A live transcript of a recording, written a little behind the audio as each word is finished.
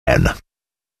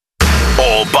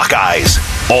All Buckeyes,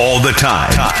 all the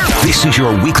time. This is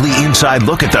your weekly inside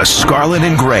look at the Scarlet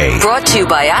and Gray. Brought to you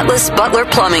by Atlas Butler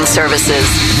Plumbing Services.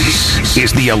 This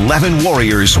is the 11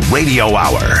 Warriors Radio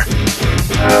Hour.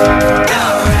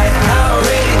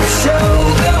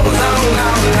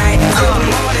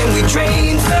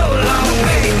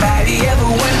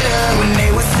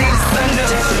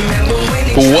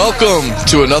 Welcome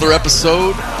to another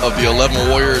episode of the 11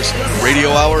 Warriors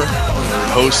Radio Hour.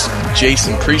 Host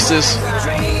Jason Priestis,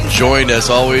 joined as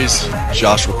always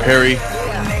Joshua Perry,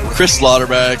 Chris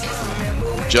Lauterbach.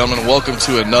 Gentlemen, welcome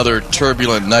to another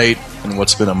turbulent night in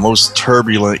what's been a most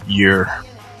turbulent year.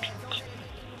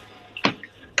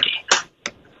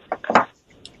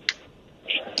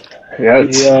 Yeah,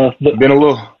 it's been a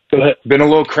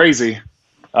little crazy,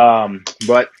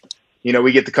 but you know,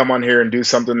 we get to come on here and do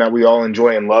something that we all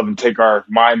enjoy and love, and take our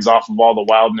minds off of all the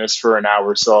wildness for an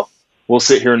hour. So we'll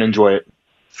sit here and enjoy it.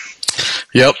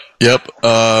 Yep.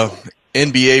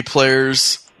 NBA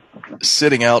players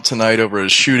sitting out tonight over a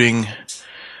shooting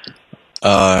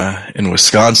in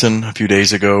Wisconsin a few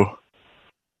days ago.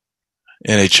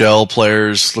 NHL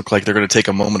players look like they're going to take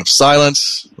a moment of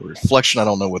silence, a reflection. I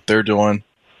don't know what they're doing.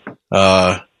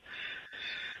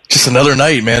 Just another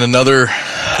night, man.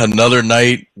 Another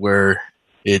night where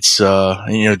it's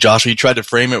Joshua, you tried to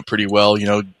frame it pretty well. You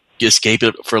know, escape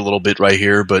it for a little bit right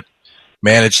here, but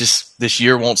man, it's just this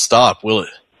year won't stop, will it?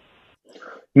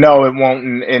 No, it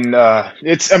won't. And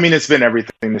it's been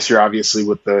everything this year, obviously,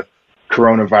 with the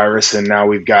coronavirus, and now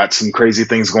we've got some crazy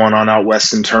things going on out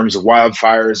west in terms of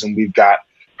wildfires, and we've got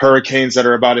hurricanes that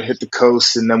are about to hit the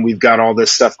coast, and then we've got all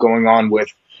this stuff going on with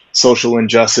social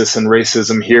injustice and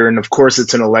racism here. And of course,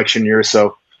 it's an election year,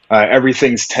 so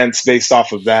everything's tense based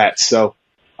off of that. So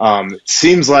it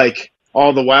seems like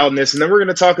all the wildness. And then we're going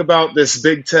to talk about this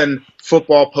Big Ten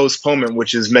football postponement,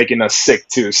 which is making us sick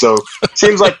too. So it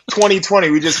seems like 2020,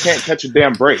 we just can't catch a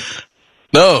damn break.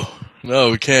 No,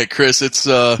 we can't, Chris. It's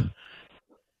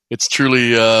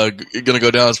truly going to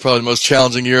go down as probably the most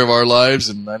challenging year of our lives.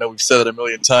 And I know we've said it a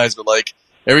million times, but like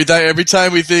every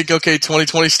time we think, okay,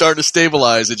 2020 is starting to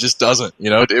stabilize, it just doesn't.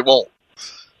 You know, it won't.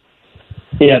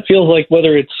 Yeah, it feels like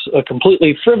whether it's a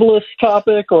completely frivolous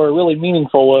topic or a really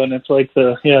meaningful one, it's like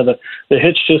the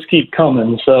hits just keep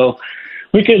coming. So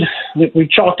we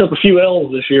chalked up a few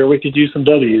L's this year. We could use some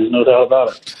W's, no doubt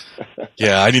about it.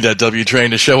 Yeah, I need that W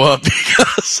train to show up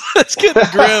because it's getting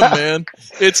grim, man.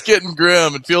 It's getting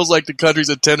grim. It feels like the country's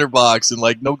a tinderbox and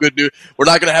like no good news. We're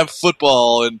not going to have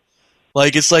football, and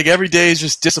like it's like every day is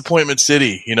just disappointment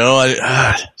city. You know,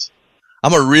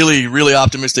 I'm a really, really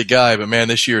optimistic guy, but man,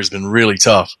 this year has been really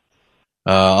tough.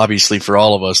 Obviously for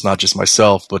all of us, not just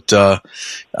myself. But I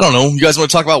don't know. You guys want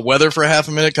to talk about weather for a half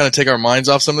a minute, kind of take our minds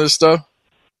off some of this stuff?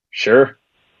 Sure.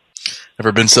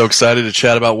 Never been so excited to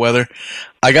chat about weather.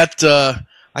 I got a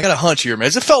hunch here, man.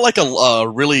 Has it felt like a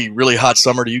really, really hot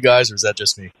summer to you guys, or is that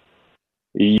just me?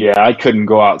 Yeah, I couldn't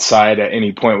go outside at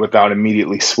any point without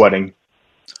immediately sweating.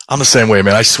 I'm the same way,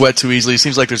 man. I sweat too easily. It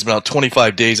seems like there's about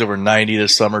 25 days over 90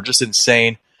 this summer. Just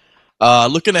insane.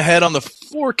 Looking ahead on the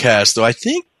forecast, though, I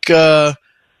think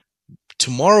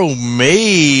tomorrow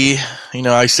may,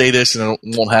 I say this and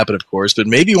it won't happen, of course, but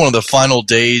maybe one of the final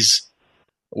days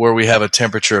where we have a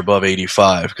temperature above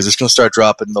 85, because it's going to start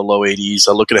dropping in the low 80s.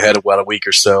 I'm looking ahead of about a week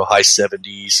or so, high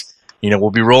 70s.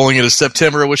 We'll be rolling into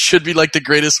September, which should be like the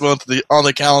greatest month on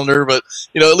the calendar, but,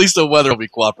 at least the weather will be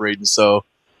cooperating. So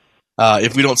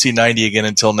if we don't see 90 again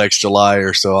until next July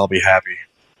or so, I'll be happy.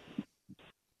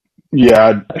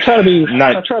 Yeah, I try to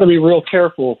be real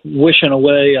careful wishing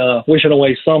away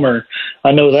summer.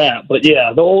 I know that, but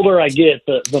yeah, the older I get,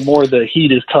 the more the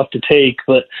heat is tough to take.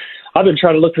 But I've been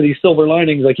trying to look for these silver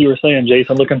linings, like you were saying,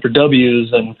 Jason. Looking for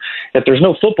W's, and if there's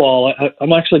no football,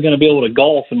 I'm actually going to be able to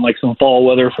golf in like some fall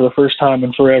weather for the first time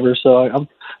in forever. So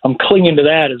I'm clinging to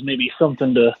that as maybe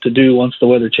something to do once the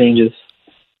weather changes.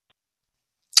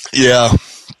 Yeah.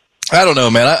 I don't know,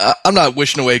 man. I'm not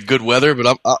wishing away good weather,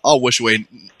 but I'll wish away,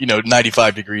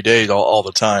 95-degree days all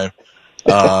the time.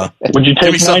 Would you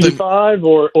take 95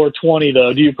 or 20,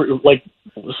 though? Do you like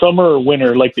summer or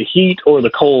winter, like the heat or the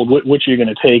cold? Which are you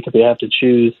going to take if you have to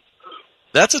choose?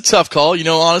 That's a tough call.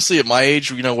 Honestly, at my age,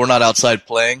 we're not outside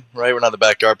playing, right? We're not in the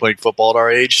backyard playing football at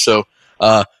our age. So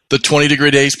the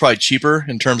 20-degree day is probably cheaper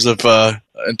in terms of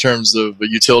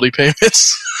utility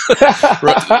payments,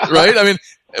 right? I mean,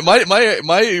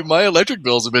 my electric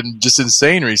bills have been just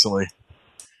insane recently.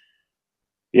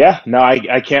 Yeah, no,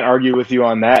 I can't argue with you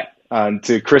on that.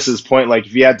 To Chris's point, like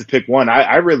if you had to pick one,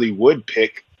 I really would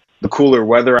pick the cooler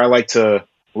weather. I like to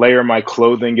layer my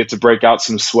clothing, get to break out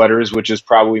some sweaters, which is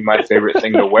probably my favorite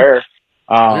thing to wear.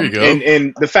 There you go.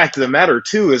 And the fact of the matter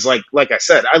too is like I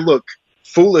said, I look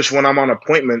foolish when I'm on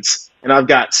appointments and I've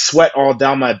got sweat all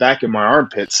down my back and my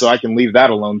armpits, so I can leave that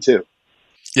alone too.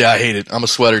 Yeah, I hate it. I'm a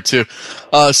sweater too.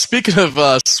 Speaking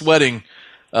of sweating,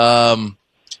 I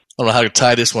don't know how to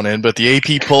tie this one in, but the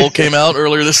AP poll came out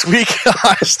earlier this week.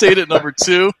 Ohio State at number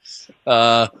 2.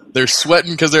 They're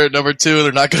sweating because they're at number 2, and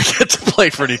they're not going to get to play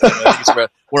for anything. I think is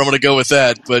where I'm going to go with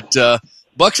that. But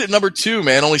Bucks at number 2,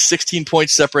 man. Only 16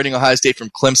 points separating Ohio State from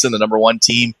Clemson, the number 1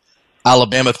 team.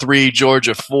 Alabama 3,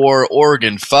 Georgia 4,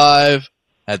 Oregon 5.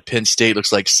 At Penn State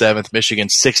looks like 7th, Michigan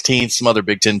 16th. Some other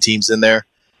Big Ten teams in there.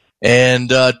 And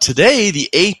today, the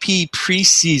AP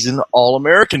preseason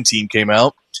All-American team came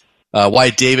out.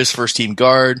 Wyatt Davis, first-team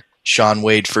guard. Shaun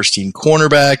Wade, first-team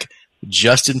cornerback.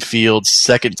 Justin Fields,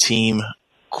 second-team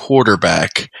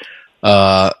quarterback.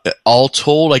 All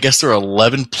told, I guess there are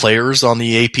 11 players on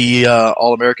the AP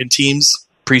All-American teams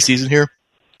preseason here.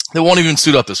 They won't even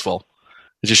suit up this fall.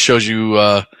 It just shows you,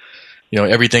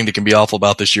 everything that can be awful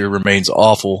about this year remains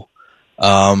awful.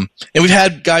 And we've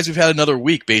had another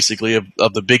week, basically,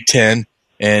 of the Big Ten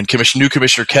and new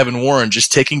Commissioner Kevin Warren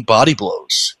just taking body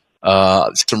blows.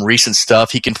 Some recent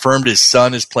stuff. He confirmed his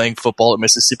son is playing football at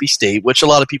Mississippi State, which a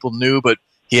lot of people knew, but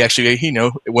he actually,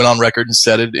 went on record and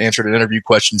said it, answered an interview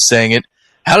question saying it.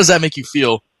 How does that make you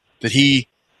feel that he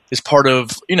is part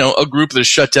of, a group that has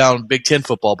shut down Big Ten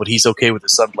football, but he's okay with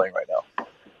his son playing right now?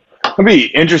 I'd be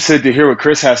interested to hear what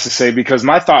Chris has to say, because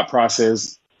my thought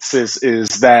process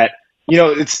is that,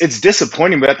 it's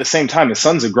disappointing, but at the same time, his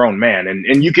son's a grown man.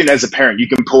 And you can, as a parent, you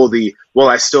can pull the, well,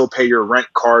 I still pay your rent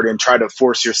card and try to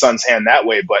force your son's hand that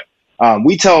way. But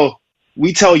we tell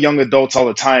young adults all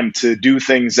the time to do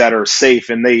things that are safe,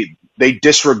 and they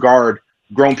disregard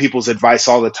grown people's advice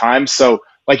all the time. So,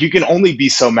 you can only be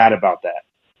so mad about that.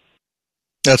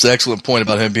 That's an excellent point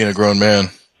about him being a grown man.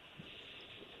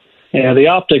 Yeah, the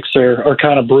optics are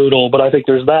kind of brutal, but I think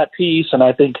there's that piece, and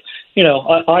I think,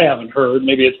 I haven't heard,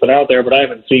 maybe it's been out there, but I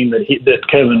haven't seen that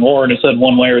Kevin Warren has said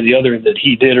one way or the other that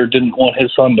he did or didn't want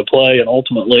his son to play, and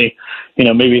ultimately,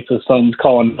 maybe it's his son's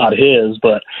calling, not his,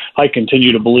 but I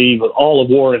continue to believe all of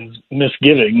Warren's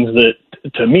misgivings that,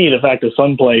 to me, the fact his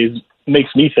son plays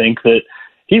makes me think that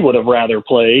he would have rather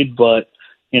played, but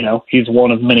he's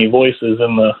one of many voices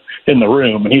in the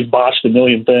room, and he's botched a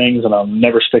million things, and I'll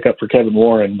never stick up for Kevin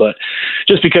Warren. But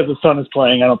just because his son is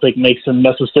playing, I don't think makes him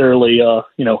necessarily,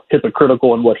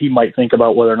 hypocritical in what he might think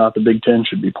about whether or not the Big Ten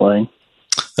should be playing.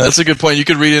 That's a good point. You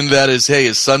could read into that as, hey,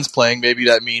 his son's playing. Maybe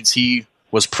that means he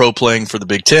was pro-playing for the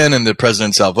Big Ten, and the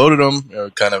presidents outvoted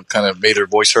him, kind of made their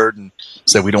voice heard and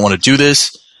said, we don't want to do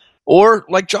this. Or,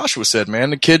 like Joshua said,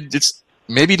 man, the kid, it's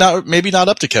maybe not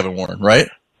up to Kevin Warren, right?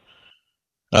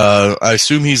 I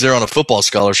assume he's there on a football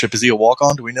scholarship. Is he a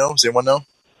walk-on? Do we know? Does anyone know?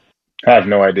 I have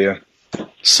no idea.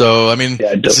 So,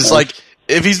 this is like,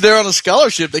 if he's there on a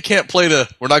scholarship, they can't play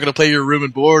we're not going to pay your room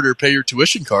and board or pay your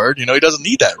tuition card. He doesn't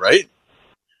need that, right?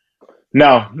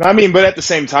 No, but at the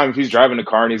same time, if he's driving a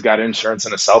car and he's got insurance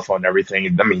and a cell phone and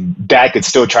everything, Dad could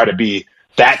still try to be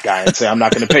that guy and say, I'm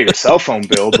not going to pay your cell phone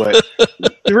bill. But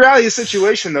the reality of the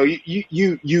situation, though,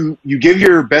 you give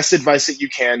your best advice that you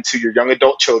can to your young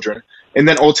adult children, and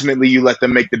then ultimately you let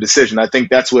them make the decision. I think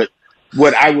that's what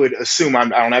I would assume. I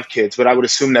don't have kids, but I would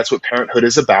assume that's what parenthood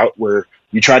is about, where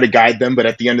you try to guide them, but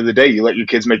at the end of the day, you let your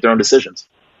kids make their own decisions.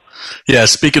 Yeah,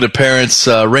 speaking of parents,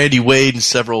 Randy Wade and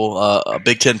several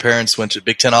Big Ten parents went to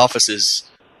Big Ten offices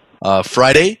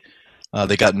Friday.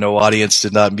 They got no audience,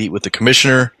 did not meet with the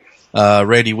commissioner.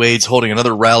 Randy Wade's holding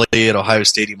another rally at Ohio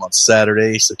Stadium on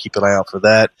Saturday, so keep an eye out for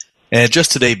that. And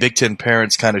just today, Big Ten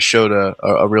parents kind of showed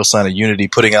a real sign of unity,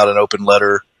 putting out an open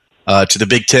letter to the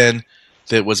Big Ten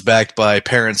that was backed by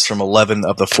parents from 11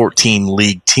 of the 14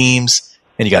 league teams.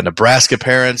 And you got Nebraska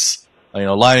parents,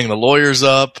 lining the lawyers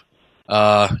up.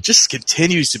 Just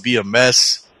continues to be a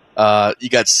mess. You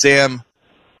got Sam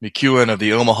McEwen of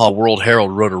the Omaha World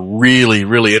Herald wrote a really,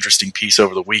 really interesting piece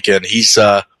over the weekend. He's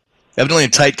evidently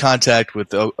in tight contact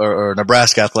with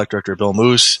Nebraska Athletic Director Bill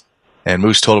Moos. And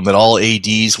Moose told him that all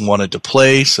ADs wanted to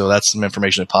play, so that's some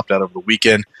information that popped out over the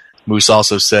weekend. Moose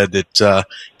also said that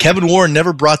Kevin Warren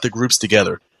never brought the groups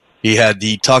together. He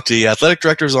talked to the athletic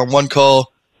directors on one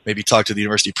call, maybe talked to the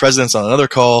university presidents on another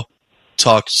call,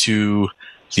 talked to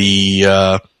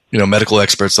the medical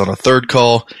experts on a third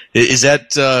call. Is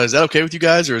that okay with you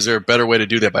guys, or is there a better way to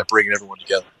do that by bringing everyone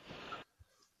together?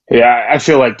 Yeah, I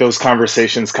feel like those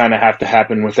conversations kind of have to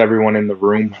happen with everyone in the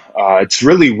room. It's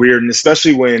really weird, and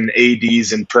especially when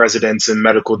ADs and presidents and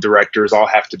medical directors all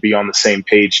have to be on the same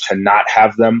page to not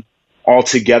have them all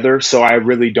together. So I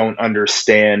really don't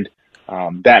understand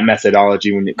that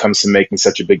methodology when it comes to making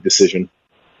such a big decision.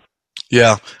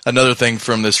 Yeah, another thing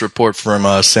from this report from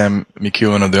Sam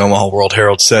McEwen of the Omaha World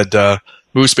Herald said,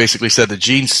 Moose basically said that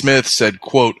Gene Smith said,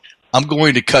 quote, "I'm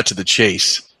going to cut to the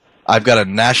chase. I've got a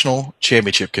national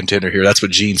championship contender here." That's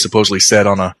what Gene supposedly said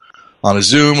on a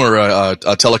Zoom or a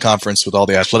teleconference with all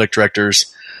the athletic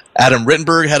directors. Adam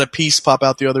Rittenberg had a piece pop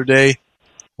out the other day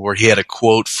where he had a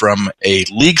quote from a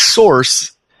league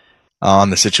source on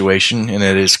the situation, and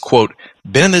it is, quote,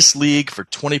 "Been in this league for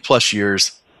 20-plus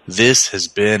years. This has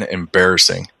been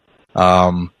embarrassing."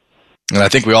 And I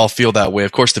think we all feel that way.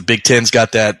 Of course, the Big Ten's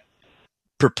got that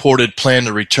purported plan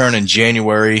to return in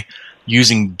January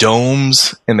using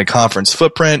domes in the conference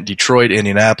footprint: Detroit,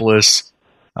 Indianapolis,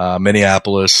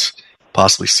 Minneapolis,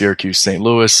 possibly Syracuse, St.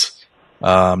 Louis.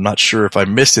 I'm not sure if I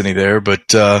missed any there, but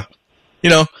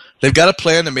they've got a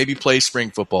plan to maybe play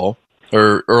spring football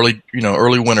or early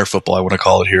winter football, I want to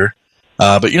call it here.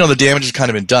 But the damage has kind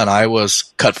of been done.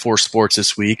 Iowa's cut 4 sports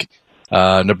this week.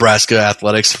 Nebraska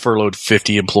Athletics furloughed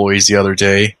 50 employees the other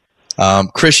day.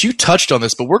 Chris, you touched on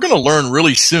this, but we're going to learn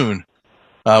really soon,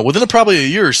 within probably a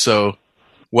year or so,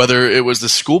 whether it was the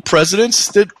school presidents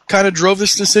that kind of drove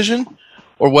this decision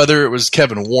or whether it was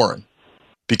Kevin Warren.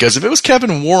 Because if it was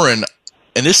Kevin Warren,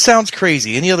 and this sounds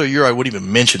crazy, any other year I wouldn't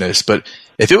even mention this, but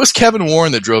if it was Kevin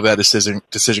Warren that drove that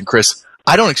decision, Chris,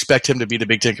 I don't expect him to be the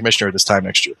Big Ten commissioner this time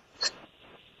next year.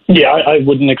 Yeah, I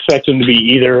wouldn't expect him to be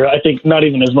either. I think not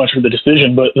even as much for the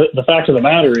decision, but the fact of the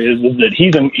matter is that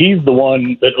he's the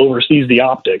one that oversees the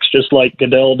optics, just like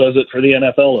Goodell does it for the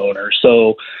NFL owner.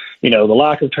 So, the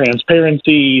lack of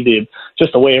transparency,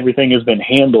 just the way everything has been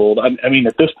handled. I mean,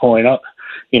 at this point,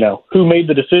 who made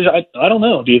the decision? I don't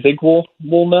know. Do you think we'll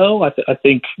know? I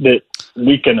think that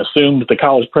we can assume that the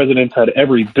college presidents had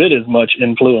every bit as much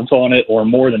influence on it or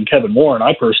more than Kevin Warren.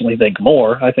 I personally think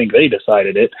more. I think they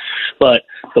decided it. But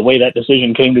the way that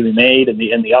decision came to be made and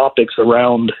the optics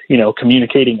around,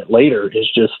 communicating it later is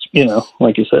just,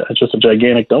 like you said, it's just a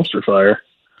gigantic dumpster fire.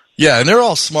 Yeah, and they're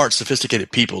all smart,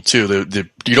 sophisticated people, too.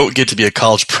 You don't get to be a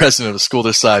college president of a school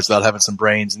this size without having some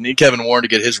brains. And Kevin Warren, to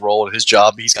get his role and his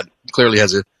job, clearly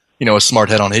has a smart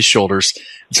head on his shoulders.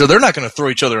 So they're not going to throw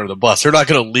each other under the bus. They're not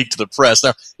going to leak to the press.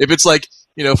 Now, if it's like,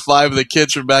 5 of the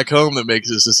kids from back home that makes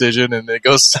this decision and it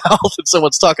goes south and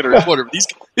someone's talking to a reporter, but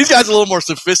these guys are a little more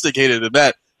sophisticated than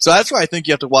that. So that's why I think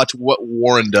you have to watch what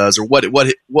Warren does or what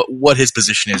his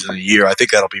position is in a year. I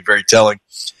think that'll be very telling.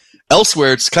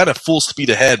 Elsewhere, it's kind of full speed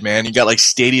ahead, man. You got like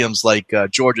stadiums like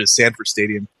Georgia's Sanford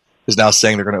Stadium is now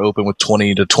saying they're going to open with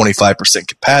 20 to 25%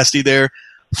 capacity there.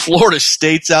 Florida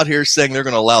State's out here saying they're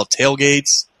going to allow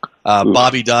tailgates.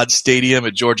 Bobby Dodd Stadium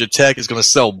at Georgia Tech is going to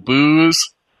sell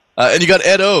booze. And you got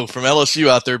Ed O from LSU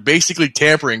out there basically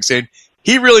tampering, saying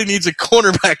he really needs a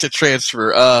cornerback to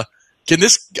transfer. I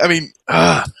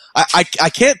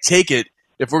can't take it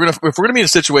if we're gonna be in a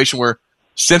situation where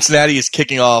Cincinnati is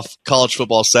kicking off college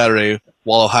football Saturday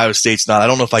while Ohio State's not. I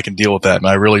don't know if I can deal with that, and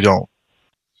I really don't.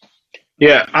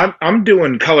 Yeah, I'm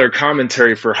doing color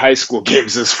commentary for high school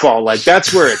games this fall. Like,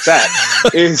 that's where it's at.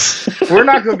 Is we're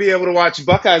not going to be able to watch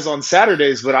Buckeyes on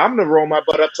Saturdays, but I'm going to roll my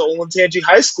butt up to Olentangy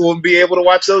High School and be able to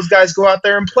watch those guys go out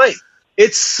there and play.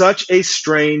 It's such a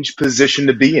strange position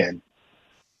to be in.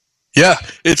 Yeah,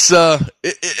 it's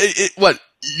what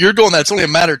you're doing. That's only a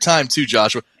matter of time, too,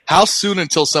 Joshua. How soon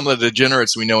until some of the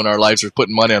degenerates we know in our lives are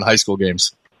putting money on high school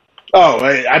games? Oh,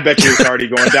 I bet you it's already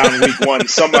going down in week 1.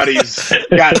 Somebody's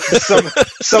got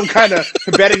some kind of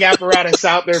betting apparatus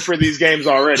out there for these games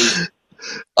already.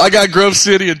 I got Grove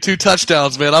City and 2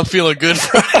 touchdowns, man. I'm feeling good.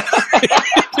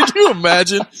 Can you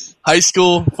imagine high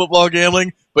school football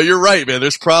gambling? But you're right, man.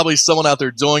 There's probably someone out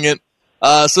there doing it.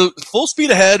 So full speed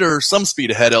ahead or some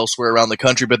speed ahead elsewhere around the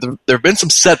country, but there have been some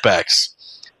setbacks.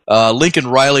 Lincoln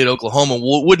Riley at Oklahoma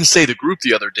wouldn't say the group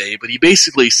the other day, but he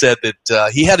basically said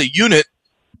that he had a unit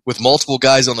with multiple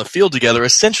guys on the field together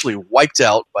essentially wiped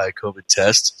out by a COVID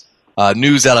test.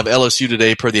 News out of LSU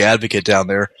today per the Advocate down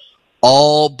there.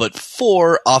 All but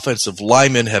 4 offensive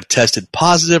linemen have tested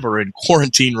positive or in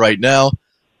quarantine right now.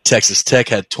 Texas Tech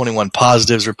had 21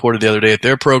 positives reported the other day at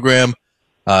their program.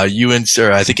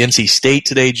 NC State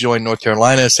today joined North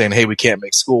Carolina saying, hey, we can't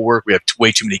make school work. We have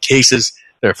way too many cases.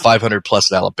 They're 500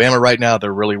 plus at Alabama right now.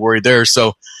 They're really worried there.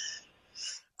 So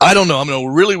I don't know. I'm in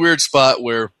a really weird spot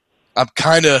where I'm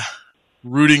kind of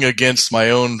rooting against my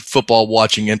own football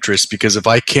watching interests because if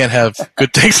I can't have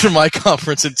good things for my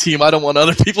conference and team, I don't want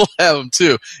other people to have them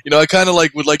too. I kind of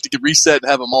would like to get reset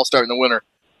and have them all start in the winter.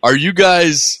 Are you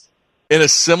guys in a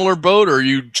similar boat, or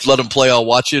you let them play, I'll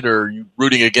watch it, or are you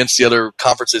rooting against the other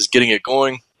conferences getting it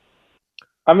going?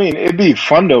 I mean, it'd be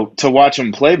fun to watch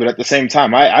them play, but at the same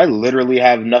time, I literally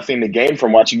have nothing to gain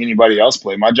from watching anybody else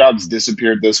play. My job's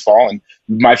disappeared this fall, and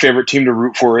my favorite team to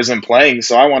root for isn't playing,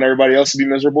 so I want everybody else to be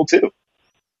miserable too.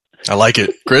 I like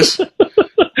it, Chris.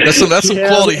 That's some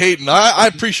quality hating. I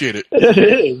appreciate it. It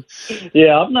is.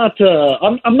 Yeah, I'm not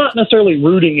necessarily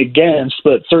rooting against,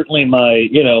 but certainly my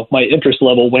interest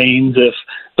level wanes if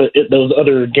those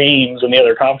other games and the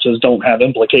other conferences don't have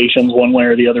implications one way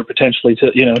or the other potentially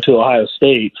to Ohio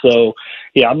State. So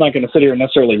yeah, I'm not going to sit here and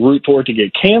necessarily root for it to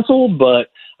get canceled, but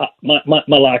my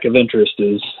lack of interest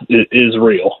is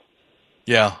real.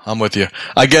 Yeah, I'm with you.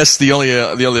 I guess the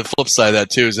only flip side of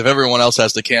that too is if everyone else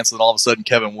has to cancel, then all of a sudden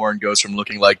Kevin Warren goes from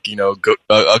looking like a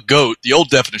goat, the old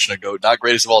definition of goat, not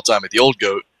greatest of all time, but the old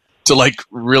goat, to like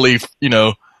really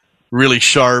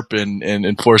sharp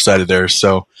and foresighted there.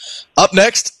 So up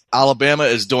next, Alabama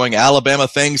is doing Alabama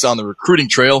things on the recruiting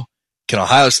trail. Can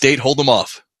Ohio State hold them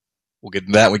off? We'll get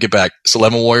to that when we get back. It's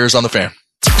 11 Warriors on the Fan.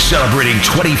 Celebrating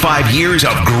 25 years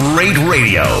of great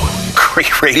radio.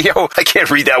 Great radio? I can't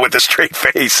read that with a straight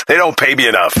face. They don't pay me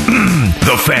enough.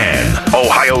 The Fan,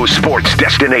 Ohio sports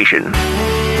destination.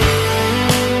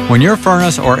 When your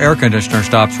furnace or air conditioner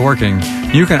stops working,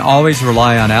 you can always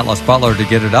rely on Atlas Butler to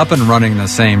get it up and running the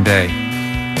same day.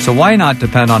 So why not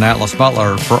depend on Atlas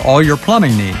Butler for all your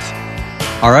plumbing needs?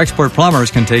 Our expert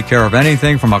plumbers can take care of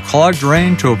anything from a clogged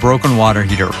drain to a broken water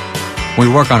heater. We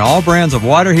work on all brands of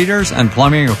water heaters and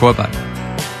plumbing equipment.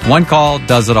 One call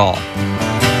does it all.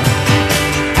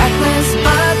 Atlas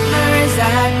Butler is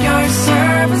at your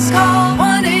service. Call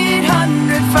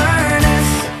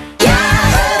 1-800-FURNACE.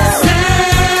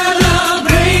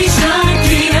 Celebration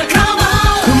Kia, come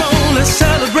on. Come on, let's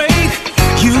celebrate.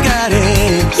 You got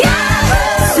it.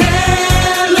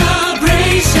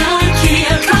 Celebration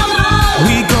Kia, come on.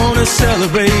 We gonna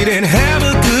celebrate and have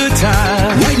a good time.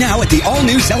 Right now at the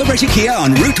all-new Celebration Kia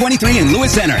on Route 23 in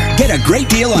Lewis Center. Get a great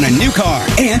deal on a new car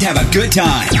and have a good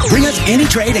time. Bring us any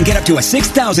trade and get up to a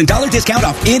 $6,000 discount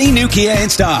off any new Kia in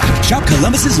stock. Shop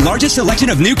Columbus's largest selection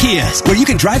of new Kias, where you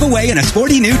can drive away in a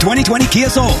sporty new 2020 Kia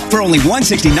Soul for only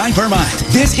 $169 per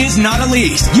month. This is not a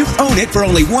lease. You own it for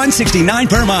only $169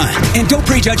 per month. And don't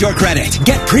prejudge your credit.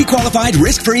 Get pre-qualified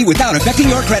risk-free without affecting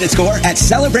your credit score at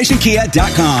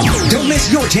CelebrationKia.com. Don't miss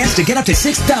your chance to get up to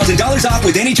 $6,000 off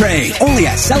with any trade. Only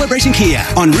at Celebration Kia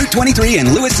on Route 23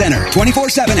 in Lewis Center.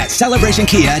 24/7 at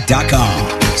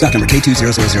CelebrationKia.com. Stock number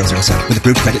K200007 with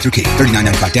approved credit through Key.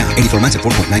 $39.95 down. 84 months at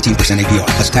 4.19% APR.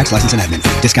 Plus tax, license, and admin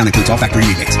fee. Discount includes all factory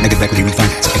rebates. Negative equity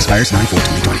refinance. Expires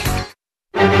 9/4/2020.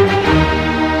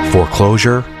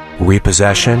 Foreclosure,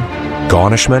 repossession,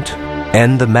 garnishment,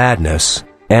 end the madness.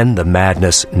 End the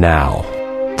madness now.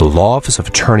 The Law Office of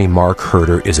Attorney Mark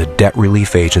Herder is a debt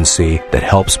relief agency that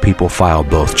helps people file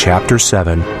both Chapter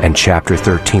 7 and Chapter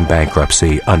 13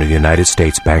 bankruptcy under the United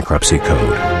States Bankruptcy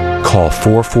Code. Call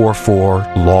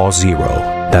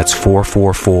 444-LAW-0. That's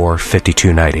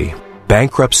 444-5290.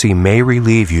 Bankruptcy may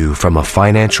relieve you from a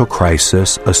financial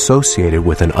crisis associated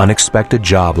with an unexpected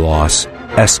job loss,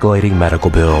 escalating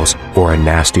medical bills, or a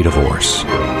nasty divorce.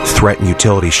 Threaten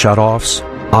utility shutoffs,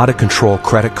 out-of-control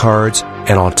credit cards,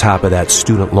 and on top of that,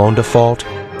 student loan default.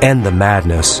 End the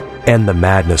madness. End the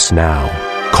madness now.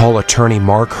 Call attorney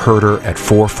Mark Herder at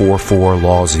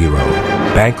 444-LAW-0.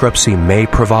 Bankruptcy may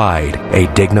provide a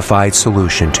dignified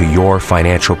solution to your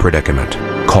financial predicament.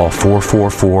 Call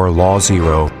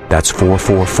 444-LAW-0. That's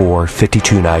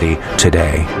 444-5290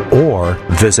 today. Or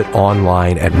visit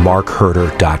online at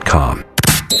markherder.com.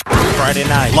 Friday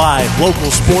night, live local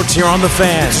sports here on The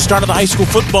Fan. Start of the high school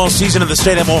football season in the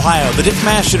state of Ohio. The Dick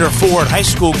Masheter Ford High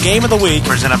School Game of the Week,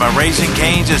 presented by Raising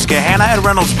Cane's, is Gahanna at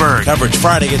Reynoldsburg. Coverage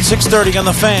Friday at 6:30 on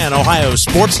The Fan, Ohio's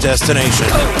sports destination.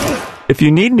 If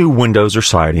you need new windows or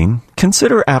siding,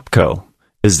 consider APCO.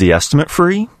 Is the estimate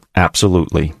free?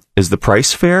 Absolutely. Is the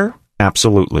price fair?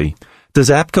 Absolutely.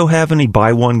 Does APCO have any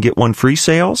buy one, get one free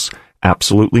sales?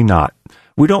 Absolutely not.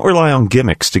 We don't rely on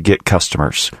gimmicks to get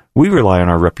customers. We rely on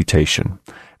our reputation.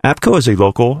 APCO is a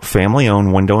local,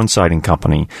 family-owned window and siding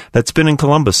company that's been in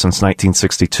Columbus since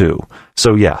 1962.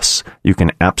 So yes, you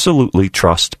can absolutely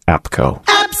trust APCO.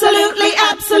 Absolutely,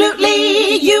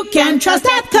 absolutely, you can trust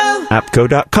APCO.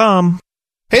 APCO.com.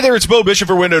 Hey there, it's Bo Bishop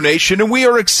for Window Nation, and we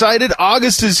are excited.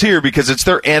 August is here because it's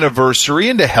their anniversary,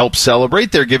 and to help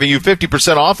celebrate, they're giving you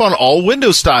 50% off on all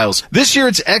window styles. This year,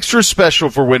 it's extra special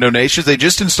for Window Nation. They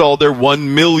just installed their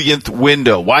 1 millionth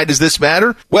window. Why does this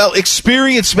matter? Well,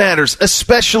 experience matters,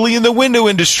 especially in the window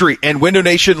industry, and Window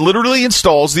Nation literally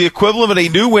installs the equivalent of a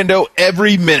new window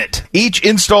every minute. Each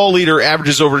install leader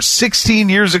averages over 16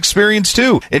 years experience,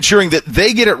 too, ensuring that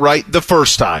they get it right the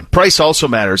first time. Price also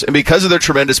matters, and because of their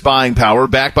tremendous buying power,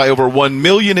 backed by over 1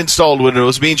 million installed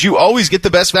windows means you always get the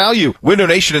best value. Window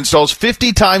Nation installs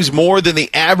 50 times more than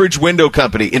the average window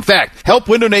company. In fact, help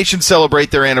Window Nation celebrate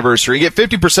their anniversary. Get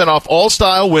 50% off all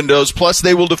style windows, plus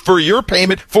they will defer your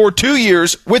payment for 2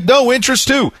 years with no interest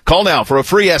too. Call now for a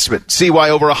free estimate. See why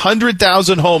over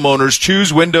 100,000 homeowners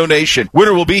choose Window Nation.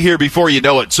 Winter will be here before you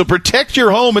know it, so protect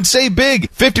your home and save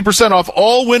big. 50% off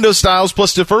all window styles,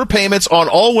 plus defer payments on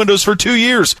all windows for 2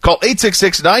 years. Call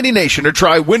 866-90NATION or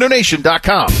try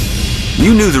windownation.com.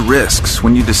 You knew the risks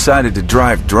when you decided to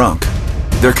drive drunk.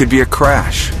 There could be a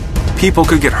crash. People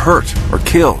could get hurt or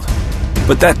killed.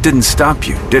 But that didn't stop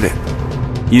you, did it?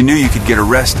 You knew you could get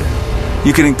arrested.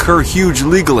 You could incur huge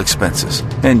legal expenses,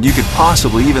 and you could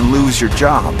possibly even lose your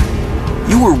job.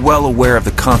 You were well aware of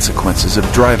the consequences of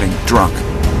driving drunk.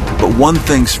 But one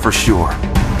thing's for sure.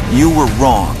 You were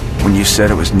wrong when you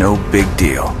said it was no big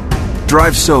deal.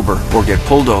 Drive sober or get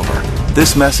pulled over.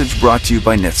 This message brought to you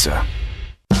by NHTSA.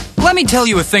 Let me tell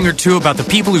you a thing or two about the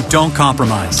people who don't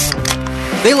compromise.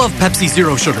 They love Pepsi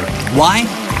Zero Sugar. Why?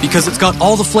 Because it's got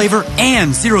all the flavor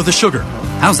and zero the sugar.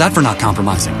 How's that for not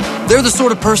compromising? They're the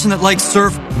sort of person that likes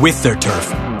surf with their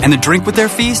turf. And the drink with their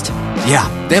feast? Yeah,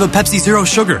 they have a Pepsi Zero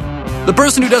Sugar. The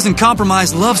person who doesn't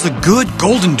compromise loves a good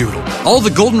golden doodle. All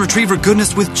the golden retriever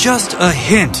goodness with just a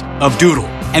hint of doodle.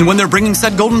 And when they're bringing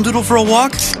said golden doodle for a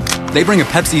walk, they bring a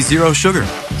Pepsi Zero Sugar.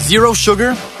 Zero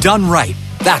sugar, done right.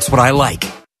 That's what I like.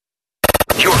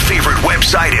 Your favorite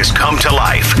website has come to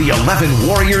life. The 11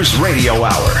 Warriors Radio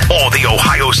Hour. All the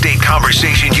Ohio State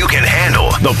conversation you can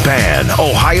handle. The Fan,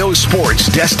 Ohio sports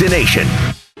destination.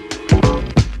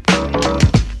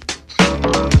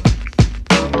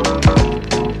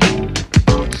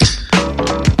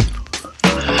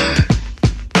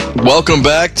 Welcome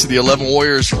back to the 11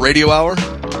 Warriors Radio Hour.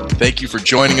 Thank you for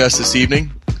joining us this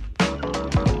evening.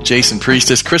 Jason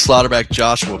Priestis, Chris Lauterbach,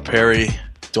 Joshua Perry,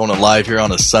 doing it live here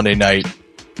on a Sunday night,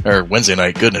 or Wednesday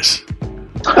night, goodness.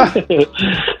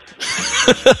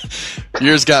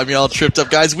 Yours got me all tripped up.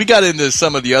 Guys, we got into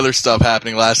some of the other stuff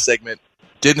happening last segment.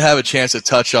 Didn't have a chance to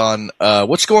touch on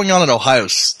what's going on in Ohio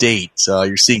State.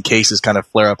 You're seeing cases kind of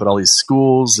flare up at all these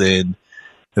schools, and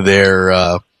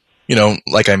they're...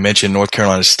 like I mentioned, North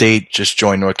Carolina State just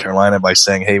joined North Carolina by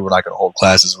saying, hey, we're not going to hold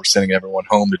classes. We're sending everyone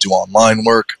home to do online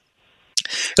work.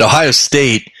 At Ohio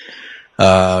State,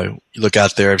 you look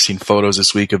out there, I've seen photos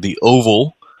this week of the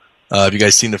Oval. Have you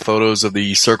guys seen the photos of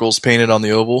the circles painted on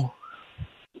the Oval?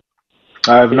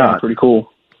 I have not. Pretty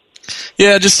cool.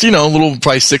 Yeah, just, little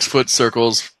probably 6-foot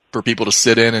circles for people to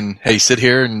sit in and, hey, sit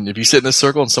here. And if you sit in this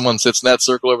circle and someone sits in that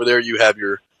circle over there, you have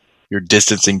your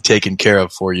distancing taken care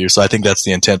of for you. So I think that's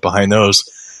the intent behind those.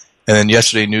 And then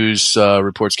yesterday news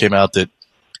reports came out that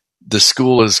the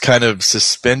school has kind of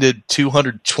suspended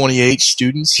 228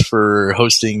 students for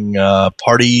hosting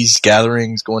parties,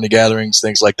 gatherings, going to gatherings,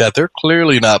 things like that. They're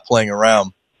clearly not playing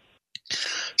around.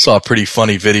 Saw a pretty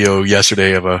funny video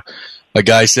yesterday of a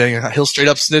guy saying he'll straight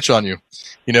up snitch on you.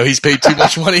 He's paid too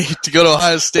much money to go to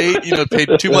Ohio State, paid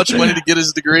too much money to get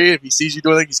his degree. If he sees you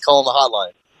doing anything, he's calling the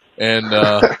hotline. And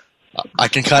I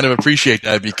can kind of appreciate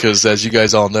that because, as you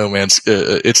guys all know, man,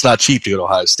 it's not cheap to go to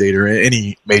Ohio State or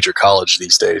any major college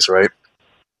these days, right?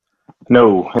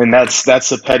 No, and that's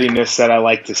the pettiness that I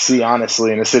like to see,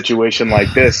 honestly, in a situation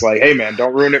like this. Like, hey, man,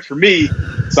 don't ruin it for me,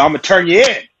 so I'm going to turn you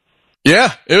in.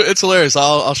 Yeah, it's hilarious.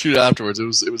 I'll shoot it afterwards.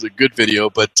 It was a good video,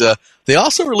 but they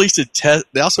also released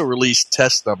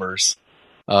test numbers.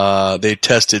 They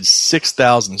tested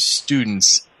 6,000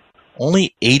 students.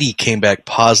 Only 80 came back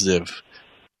positive.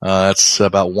 That's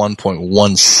about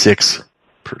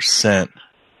 1.16%.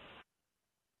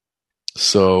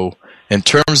 So, in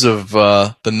terms of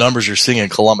the numbers you're seeing in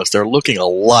Columbus, they're looking a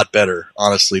lot better,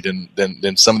 honestly,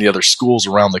 than some of the other schools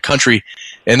around the country.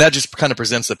 And that just kind of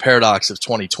presents the paradox of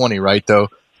 2020, right? Though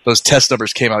those test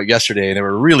numbers came out yesterday, and they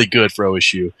were really good for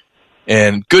OSU.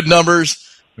 And good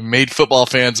numbers made football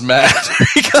fans mad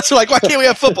because they're like, why can't we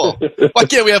have football? Why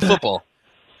can't we have football?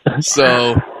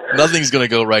 So nothing's going to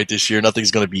go right this year.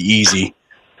 Nothing's going to be easy.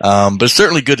 But it's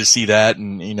certainly good to see that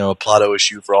and, applaud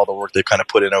OSU for all the work they've kind of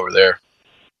put in over there.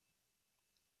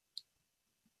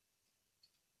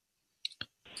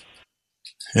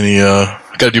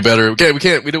 Got to do better. Okay,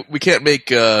 we can't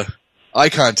make eye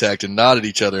contact and nod at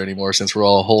each other anymore since we're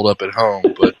all holed up at home.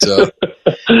 But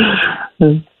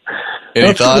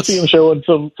any thoughts? See them showing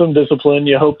some discipline.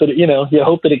 You hope that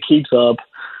it keeps up.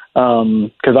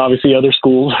 Because obviously other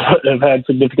schools have had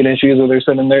significant issues where they're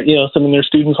sending their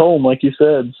students home, like you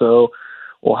said. So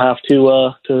we'll have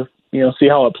to see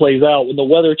how it plays out when the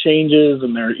weather changes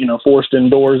and they're forced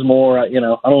indoors more. I don't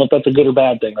know if that's a good or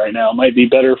bad thing right now. It might be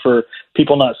better for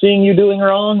people not seeing you doing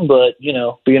wrong, but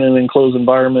being in an enclosed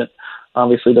environment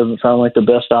obviously doesn't sound like the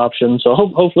best option. So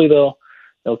hopefully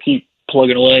they'll keep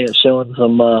plugging away at showing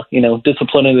some,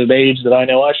 discipline at an age that I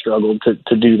know I struggled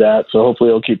to do that. So hopefully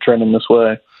they'll keep trending this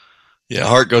way. Yeah,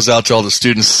 heart goes out to all the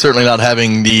students. Certainly not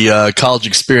having the college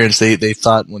experience they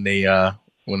thought when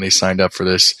they signed up for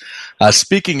this.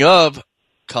 Speaking of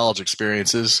college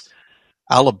experiences,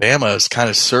 Alabama has kind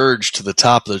of surged to the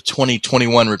top of the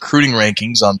 2021 recruiting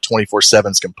rankings on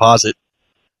 24/7's composite.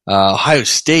 Ohio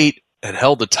State had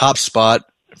held the top spot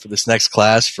for this next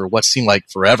class for what seemed like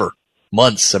forever,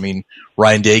 months. I mean,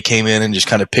 Ryan Day came in and just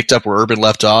kind of picked up where Urban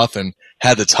left off and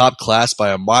had the top class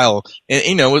by a mile.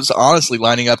 And, it was honestly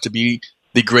lining up to be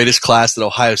the greatest class that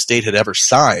Ohio State had ever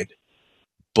signed.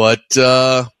 But,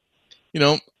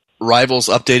 rivals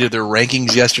updated their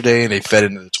rankings yesterday, and they fed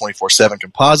into the 24/7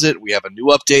 composite. We have a new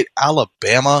update.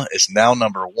 Alabama is now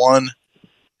number 1.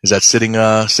 Is that sitting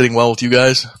well with you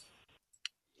guys?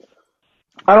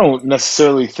 I don't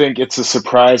necessarily think it's a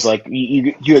surprise. Like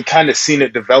you had kind of seen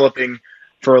it developing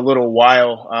for a little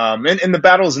while, and the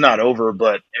battle's not over.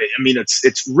 But I mean,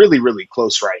 it's really, really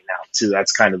close right now too.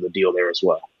 That's kind of the deal there as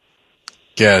well.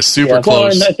 Yeah, super close.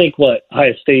 Well, and I think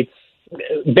Ohio State's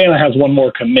Bama has one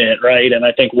more commit, right? And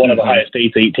I think one of Ohio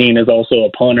State's 18 is also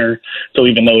a punter. So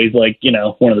even though he's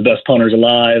one of the best punters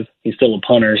alive, he's still a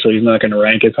punter, so he's not going to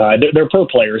rank as high. Their per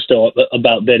player is still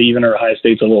about dead even, or Ohio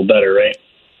State's a little better, right?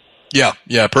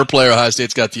 Yeah. Per player, Ohio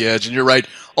State's got the edge, and you're right.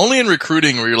 Only in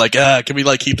recruiting where you're like, can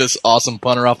we keep this awesome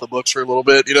punter off the books for a little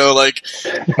bit?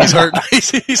 He's hurt.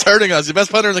 He's hurting us. The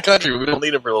best punter in the country. We don't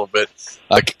need him for a little bit.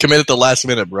 Commit at the last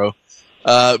minute, bro.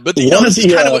 But this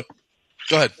is kind of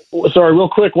go ahead. Sorry, real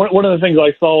quick. One of the things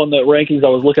I saw in the rankings, I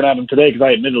was looking at them today because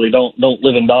I admittedly don't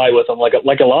live and die with them like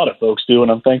a lot of folks do, and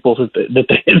I'm thankful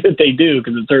that they do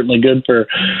because it's certainly good for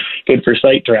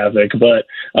site traffic. But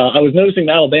I was noticing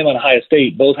that Alabama and Ohio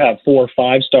State both have 4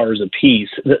 5-stars apiece.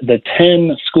 The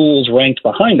 10 schools ranked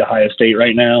behind Ohio State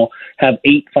right now have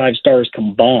 8 5-stars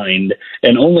combined,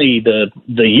 and only the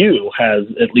U has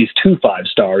at least 2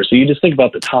 5-stars. So you just think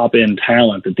about the top end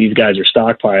talent that these guys are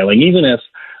stockpiling, even if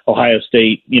Ohio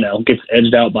State, gets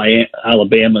edged out by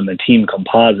Alabama in the team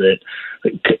composite.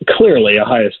 Clearly,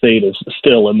 Ohio State is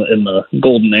still in the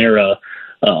golden era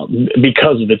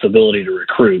because of its ability to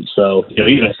recruit. So,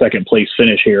 even a second place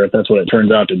finish here, if that's what it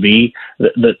turns out to be,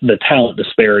 the talent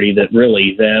disparity that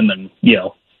really them and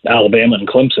Alabama and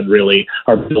Clemson really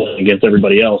are building against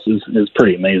everybody else is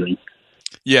pretty amazing.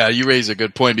 Yeah, you raise a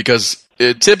good point because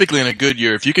typically in a good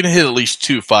year, if you can hit at least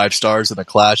 2 5-stars in a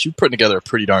class, you're putting together a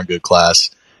pretty darn good class.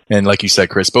 And like you said,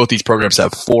 Chris, both these programs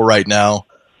have 4 right now.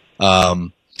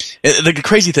 The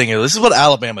crazy thing is, this is what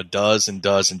Alabama does and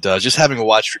does and does. Just having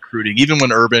watched recruiting, even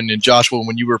when Urban and Joshua,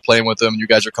 when you were playing with them, you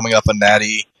guys are coming up a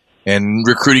natty, and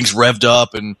recruiting's revved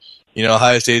up, and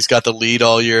Ohio State's got the lead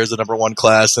all year as the number 1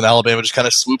 class, and Alabama just kind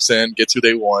of swoops in, gets who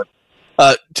they want.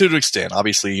 To an extent,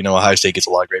 obviously, Ohio State gets a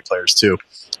lot of great players too.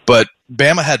 But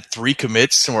Bama had 3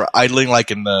 commits and were idling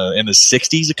in the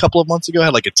 60s a couple of months ago.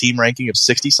 Had a team ranking of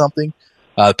 60 something.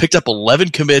 Picked up 11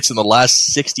 commits in the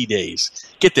last 60 days.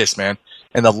 Get this, man.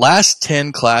 In the last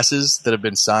 10 classes that have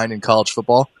been signed in college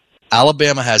football,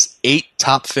 Alabama has 8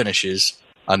 top finishes,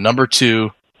 a number 2,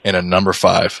 and a number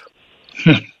 5.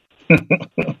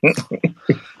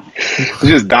 It's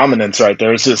just dominance right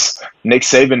there. It's just Nick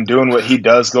Saban doing what he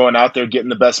does, going out there, getting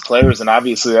the best players, and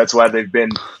obviously that's why they've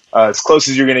been as close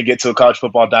as you're going to get to a college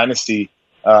football dynasty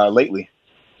lately.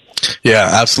 Yeah,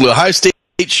 absolutely. Ohio State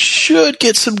should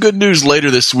get some good news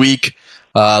later this week.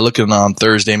 Looking on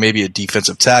Thursday, maybe a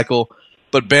defensive tackle.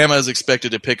 But Bama is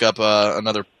expected to pick up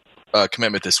another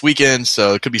commitment this weekend,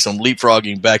 so it could be some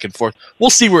leapfrogging back and forth. We'll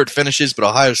see where it finishes, but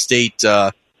Ohio State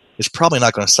is probably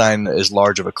not going to sign as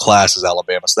large of a class as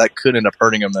Alabama, so that could end up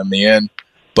hurting them in the end.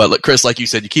 But Chris, like you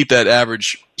said, you keep that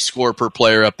average score per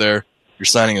player up there, you're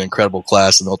signing an incredible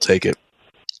class, and they'll take it.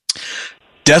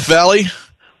 Death Valley,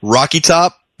 Rocky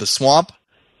Top, the Swamp.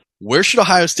 Where should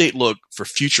Ohio State look for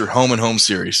future home and home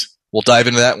series? We'll dive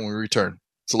into that when we return.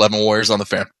 It's 11 Warriors on the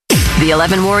Fan. The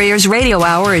 11 Warriors Radio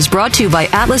Hour is brought to you by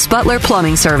Atlas Butler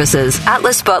Plumbing Services.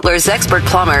 Atlas Butler's expert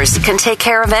plumbers can take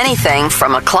care of anything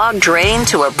from a clogged drain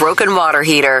to a broken water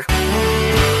heater.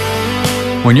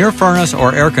 When your furnace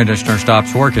or air conditioner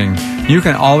stops working, you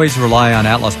can always rely on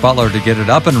Atlas Butler to get it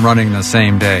up and running the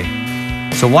same day.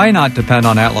 So why not depend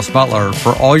on Atlas Butler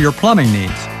for all your plumbing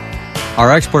needs?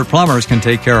 Our expert plumbers can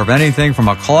take care of anything from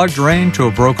a clogged drain to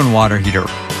a broken water heater.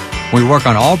 We work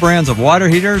on all brands of water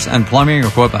heaters and plumbing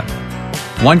equipment.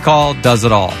 One call does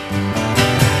it all.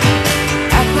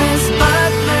 Atlas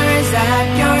Butler is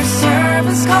at your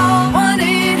service. Call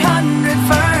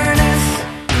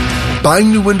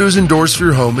Buying new windows and doors for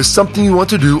your home is something you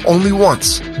want to do only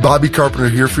once. Bobby Carpenter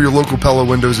here for your local Pella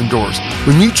Windows and Doors.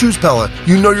 When you choose Pella,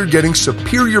 you know you're getting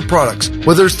superior products,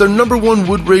 whether it's their #1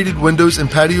 wood-rated windows and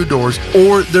patio doors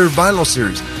or their vinyl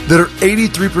series that are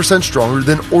 83% stronger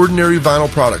than ordinary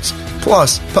vinyl products.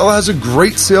 Plus, Pella has a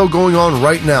great sale going on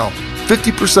right now.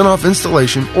 50% off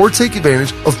installation or take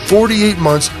advantage of 48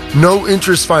 months no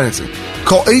interest financing.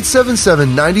 Call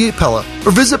 877-98-PELLA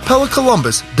or visit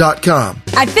PellaColumbus.com.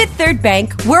 At Fifth Third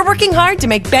Bank, we're working hard to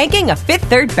make banking a Fifth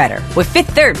Third better with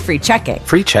Fifth Third free checking.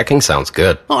 Free checking sounds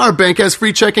good. Well, our bank has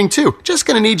free checking too. Just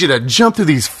gonna need you to jump through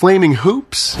these flaming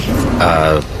hoops.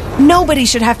 Nobody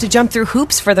should have to jump through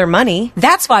hoops for their money.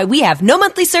 That's why we have no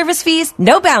monthly service fees,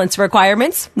 no balance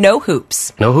requirements, no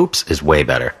hoops. No hoops is way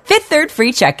better. Fifth Third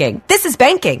free checking. This is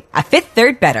banking. A Fifth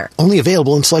Third better. Only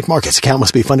available in select markets. Account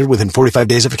must be funded within 45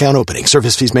 days of account opening.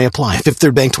 Service fees may apply. Fifth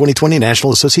Third Bank 2020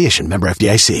 National Association. Member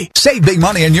FDIC. Save big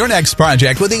money on your next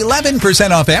project with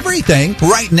 11% off everything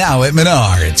right now at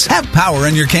Menards. Have power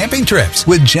on your camping trips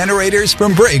with generators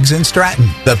from Briggs & Stratton.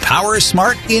 The Power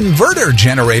Smart Inverter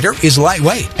Generator is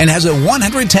lightweight and has a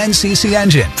 110cc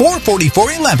engine.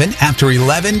 $444.11 after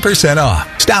 11% off.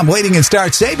 Stop waiting and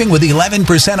start saving with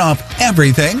 11% off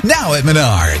everything now at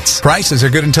Menards. Prices are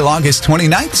good until August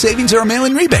 29th. Savings are a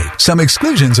mail-in rebate. Some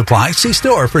exclusions apply. See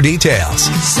store for details.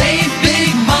 Save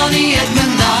big money at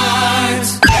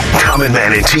Menards. Common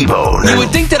Man and T-Bone. You would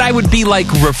think that I would be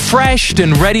refreshed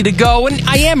and ready to go, and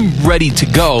I am ready to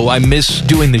go. I miss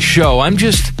doing the show. I'm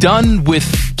just done with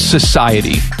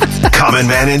society. Common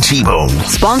Man and T-Bone.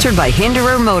 Sponsored by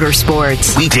Hinderer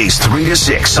Motorsports. Weekdays 3 to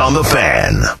 6 on The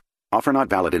Fan. Offer not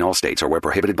valid in all states or where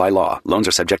prohibited by law. Loans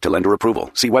are subject to lender approval.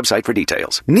 See website for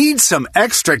details. Need some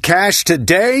extra cash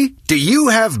today? Do you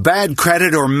have bad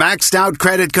credit or maxed out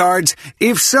credit cards?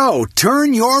 If so,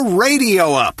 turn your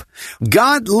radio up.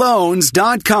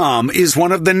 GotLoans.com is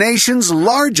one of the nation's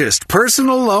largest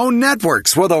personal loan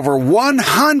networks with over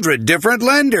 100 different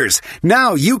lenders.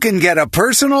 Now you can get a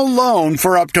personal loan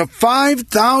for up to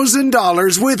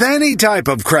 $5,000 with any type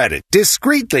of credit,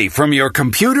 discreetly from your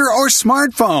computer or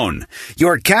smartphone.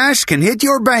 Your cash can hit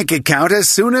your bank account as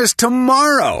soon as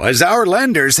tomorrow, as our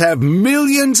lenders have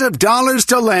millions of dollars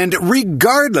to lend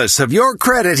regardless of your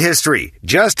credit history.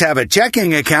 Just have a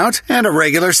checking account and a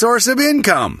regular source of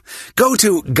income. Go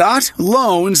to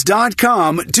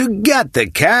GotLoans.com to get the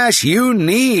cash you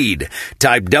need.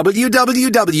 Type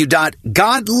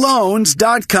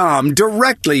www.gotloans.com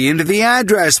directly into the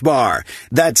address bar.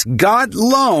 That's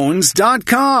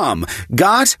GotLoans.com.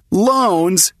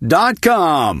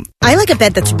 GotLoans.com. I like a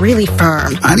bed that's really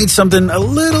firm. I need something a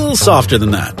little softer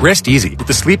than that. Rest easy. With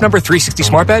the Sleep Number 360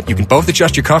 smart bed, you can both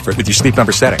adjust your comfort with your Sleep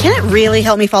Number setting. Can it really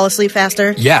help me fall asleep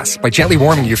faster? Yes, by gently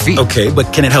warming your feet. Okay,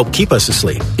 but can it help keep us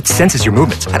asleep? It senses your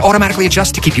movements and automatically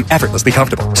adjusts to keep you effortlessly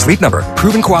comfortable. Sleep Number,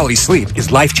 proven quality sleep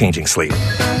is life-changing sleep.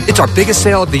 It's our biggest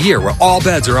sale of the year where all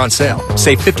beds are on sale.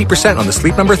 Save 50% on the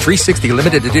Sleep Number 360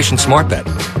 limited edition smart bed.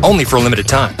 Only for a limited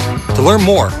time. To learn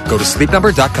more, go to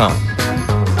sleepnumber.com.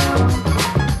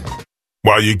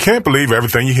 While you can't believe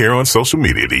everything you hear on social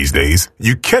media these days,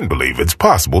 you can believe it's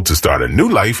possible to start a new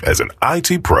life as an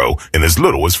IT pro in as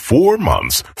little as 4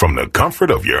 months from the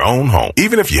comfort of your own home,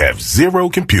 even if you have zero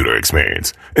computer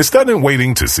experience. Instead of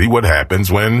waiting to see what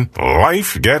happens when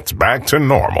life gets back to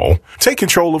normal, take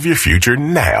control of your future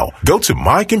now. Go to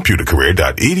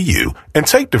mycomputercareer.edu and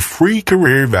take the free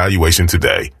career evaluation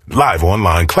today. Live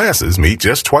online classes meet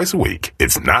just twice a week.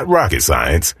 It's not rocket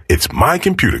science. It's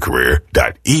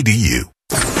mycomputercareer.edu.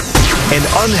 An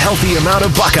unhealthy amount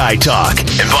of Buckeye talk.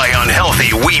 And by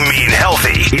unhealthy, we mean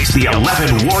healthy. It's the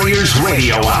 11 Warriors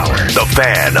Radio Hour. The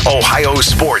Fan, Ohio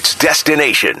sports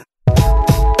destination.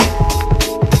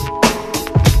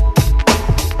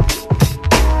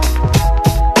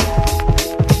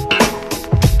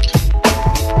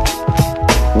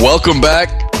 Welcome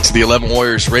back to the 11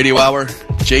 Warriors Radio Hour.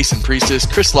 Jason Priestis,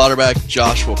 Chris Lauterbach,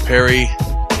 Joshua Perry.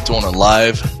 Doing it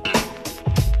live.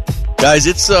 Guys,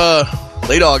 it's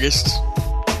late August.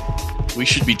 We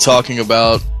should be talking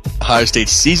about Ohio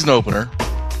State's season opener,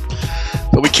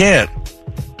 but we can't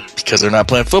because they're not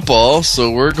playing football.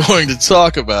 So we're going to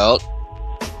talk about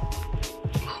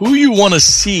who you want to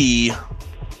see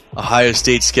Ohio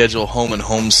State schedule home and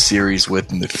home series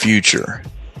with in the future.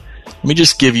 Let me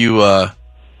just give you a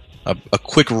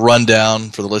quick rundown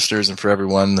for the listeners and for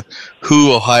everyone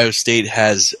who Ohio State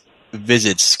has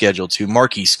visits scheduled to.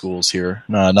 Marquee schools here,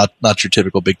 not your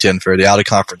typical Big Ten fare, the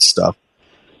out-of-conference stuff.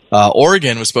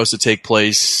 Oregon was supposed to take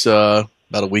place about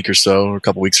a week or so, or a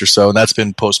couple weeks or so, and that's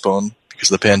been postponed because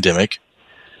of the pandemic.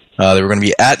 They were going to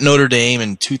be at Notre Dame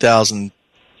in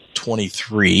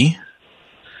 2023.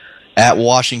 at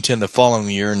Washington the following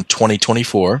year in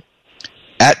 2024,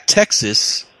 at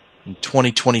Texas in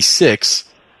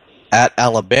 2026, at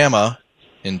Alabama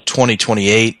in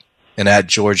 2028, and at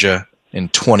Georgia in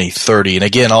 2030. And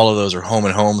again, all of those are home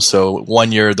and home, so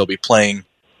 1 year they'll be playing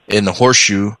in the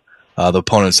Horseshoe, the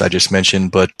opponents I just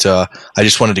mentioned, but I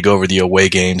just wanted to go over the away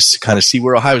games to kind of see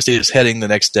where Ohio State is heading the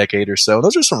next decade or so.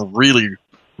 Those are some really,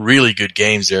 really good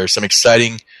games there. Some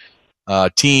exciting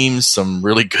teams, some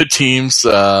really good teams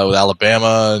with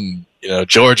Alabama and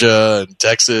Georgia and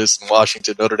Texas and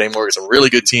Washington, Notre Dame, Oregon. Some really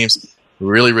good teams,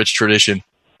 really rich tradition.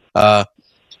 Let's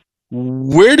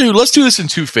do this in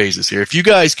two phases here. If you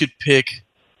guys could pick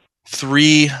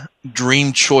 3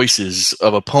 dream choices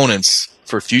of opponents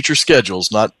for future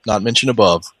schedules, not mentioned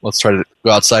above, let's try to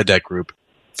go outside that group.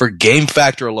 For game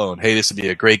factor alone, hey, this would be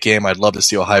a great game. I'd love to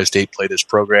see Ohio State play this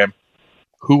program.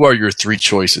 Who are your 3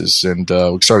 choices? And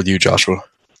we'll start with you, Joshua.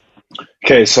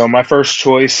 Okay, so my first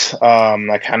choice,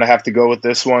 I kind of have to go with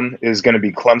this one, is going to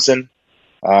be Clemson.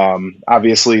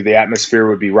 Obviously, the atmosphere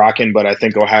would be rocking, but I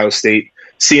think Ohio State,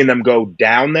 seeing them go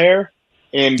down there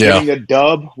and getting a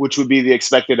dub, which would be the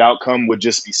expected outcome, would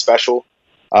just be special.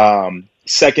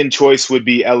 Second choice would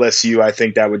be LSU. I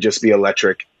think that would just be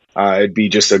electric. It'd be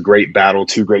just a great battle,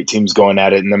 2 great teams going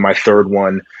at it. And then my third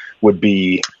one would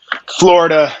be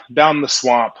Florida down the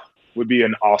swamp. Would be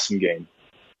an awesome game.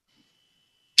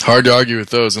 Hard to argue with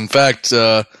those. In fact,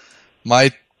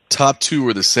 my top 2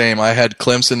 were the same. I had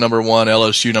Clemson number 1,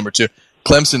 LSU number 2.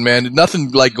 Clemson, man,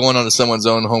 nothing like going onto someone's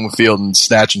own home field and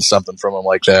snatching something from them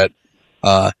like that.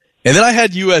 And then I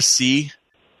had USC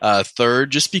third,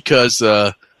 just because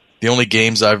the only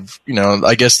games I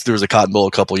guess there was a Cotton Bowl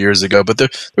a couple years ago, but there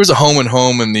was a home and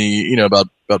home in the,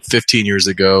 about 15 years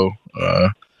ago,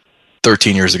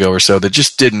 13 years ago or so, that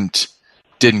just didn't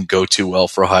go too well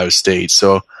for Ohio State.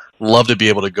 So love to be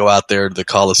able to go out there to the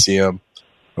Coliseum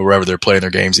or wherever they're playing their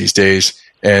games these days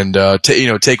and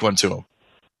take one to them.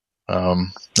 I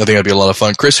think that'd be a lot of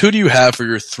fun. Chris, who do you have for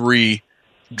your 3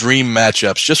 dream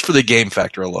matchups, just for the game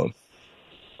factor alone?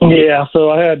 Yeah, so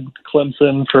I had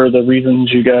Clemson for the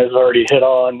reasons you guys already hit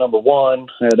on, number 1.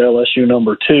 I had LSU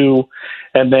number 2.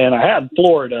 And then I had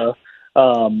Florida,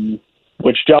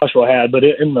 which Joshua had. But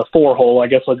in the 4-hole, I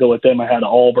guess I'll go with them. I had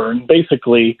Auburn.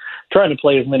 Basically, trying to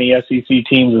play as many SEC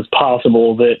teams as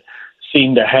possible that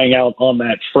seem to hang out on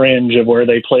that fringe of where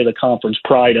they play the conference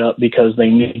pride up, because they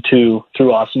need to,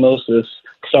 through osmosis,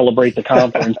 celebrate the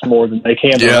conference more than they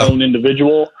can their own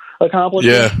individual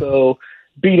accomplishments. So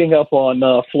beating up on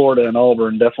Florida and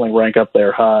Auburn definitely rank up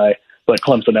there high, but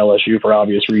Clemson, LSU for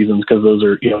obvious reasons, because those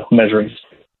are measuring.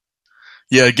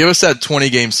 Yeah, give us that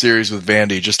 20-game series with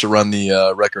Vandy just to run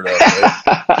the record up.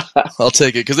 Right? I'll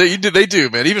take it, because they do,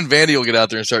 man. Even Vandy will get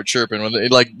out there and start chirping when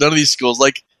none of these schools,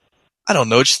 I don't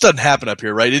know, it just doesn't happen up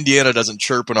here, right? Indiana doesn't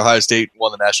chirp when Ohio State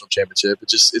won the national championship.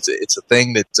 It's a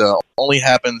thing that only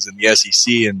happens in the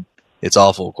SEC, and it's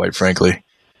awful, quite frankly.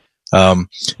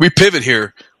 We pivot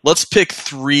here. Let's pick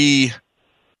 3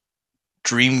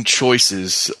 dream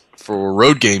choices for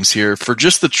road games here for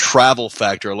just the travel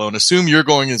factor alone. Assume you're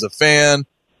going as a fan,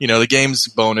 the game's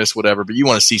bonus, whatever, but you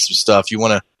want to see some stuff. You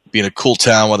want to be in a cool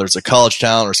town, whether it's a college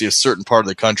town or see a certain part of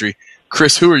the country.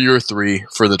 Chris, who are your 3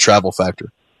 for the travel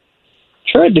factor?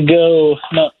 Tried to go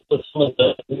not with some of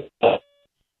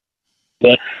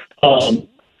but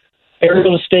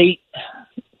Arizona State,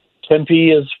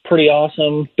 Tempe is pretty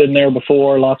awesome. Been there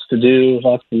before. Lots to do,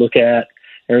 lots to look at.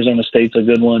 Arizona State's a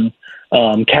good one.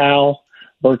 Cal,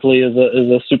 Berkeley is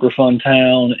a super fun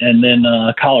town, and then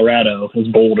Colorado is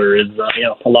Boulder is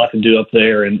a lot to do up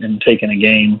there and taking a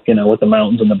game with the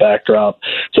mountains in the backdrop.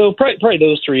 So probably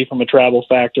those 3 from a travel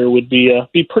factor would be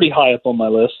pretty high up on my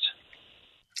list.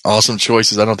 Awesome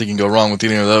choices. I don't think you can go wrong with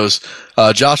any of those.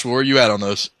 Joshua, where are you at on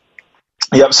those?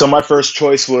 Yep. So my first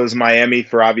choice was Miami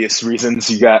for obvious reasons.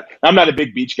 I'm not a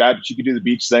big beach guy, but you could do the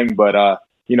beach thing. But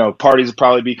parties would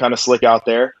probably be kind of slick out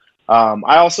there.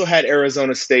 I also had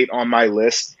Arizona State on my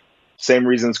list. Same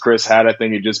reasons Chris had. I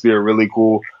think it'd just be a really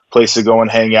cool place to go and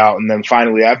hang out. And then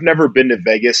finally, I've never been to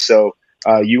Vegas, so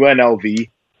UNLV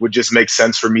would just make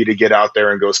sense for me to get out there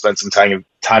and go spend some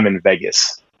time in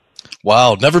Vegas.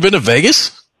 Wow, never been to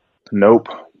Vegas? Nope.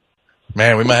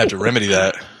 Man, we might have to remedy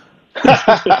that.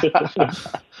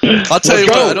 I'll tell you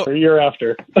what. A year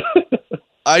after.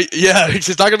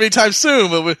 It's not going to be time soon,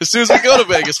 but as soon as we go to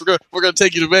Vegas, we're going to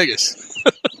take you to Vegas.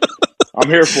 I'm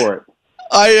here for it.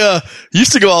 I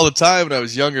used to go all the time when I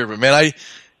was younger, but man,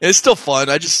 it's still fun.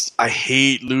 I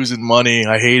hate losing money.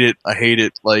 I hate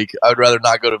it. Like, I would rather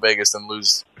not go to Vegas than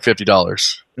lose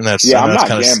 $50. And I'm not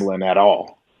gambling at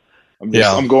all.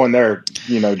 I'm going there,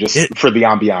 just for the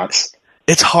ambiance.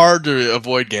 It's hard to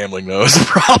avoid gambling, though, is the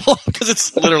problem, because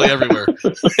it's literally everywhere.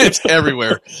 It's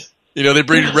everywhere. You know, they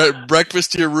bring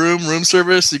breakfast to your room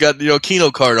service. You got,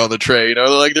 Keno card on the tray.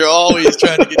 They're always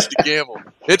trying to get you to gamble.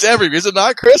 It's everywhere. Is it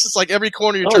not, Chris? It's like every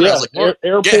corner you turn around. Like,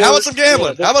 how about some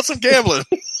gambling? How about some gambling?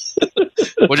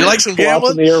 Would you like some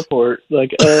gambling? In the airport.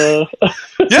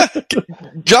 Yeah.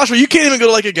 Joshua, you can't even go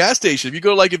to like a gas station. If you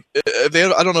go to if they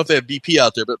have, I don't know if they have BP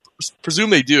out there, but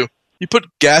presume they do. You put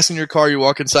gas in your car, you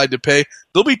walk inside to pay.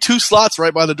 There'll be 2 slots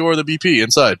right by the door of the BP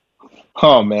inside.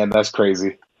 Oh, man, that's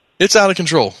crazy. It's out of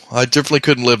control. I definitely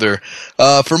couldn't live there.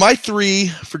 For my 3,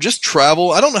 for just travel,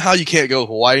 I don't know how you can't go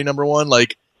Hawaii number 1.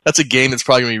 Like, that's a game that's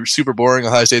probably going to be super boring.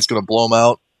 Ohio State's going to blow them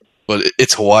out, but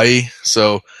it's Hawaii,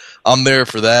 so I'm there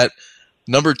for that.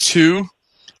 Number 2,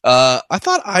 I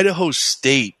thought Idaho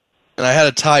State, and I had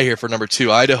a tie here for number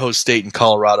 2, Idaho State and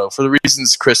Colorado, for the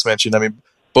reasons Chris mentioned. I mean,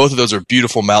 both of those are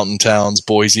beautiful mountain towns,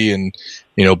 Boise and,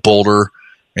 Boulder,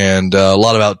 and a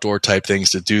lot of outdoor type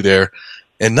things to do there.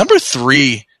 And number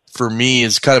 3 for me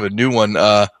is kind of a new one,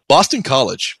 Boston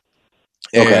College.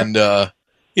 Okay. And,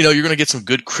 you're going to get some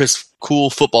good, crisp, cool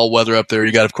football weather up there.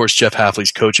 You got, of course, Jeff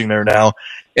Hafley's coaching there now.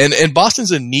 And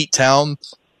Boston's a neat town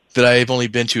that I've only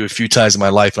been to a few times in my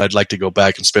life, and I'd like to go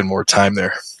back and spend more time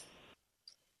there.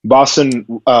 Boston,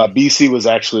 BC was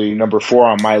actually number 4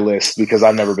 on my list because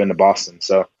I've never been to Boston.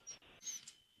 So,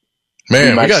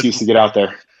 man, my excuse to get out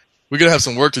there. We're going to have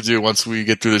some work to do once we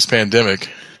get through this pandemic.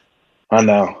 I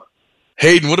know.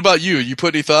 Hayden, what about you? You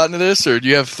put any thought into this, or do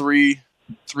you have three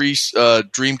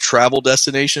dream travel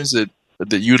destinations that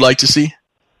you'd like to see?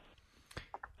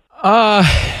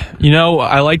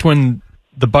 I liked when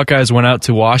the Buckeyes went out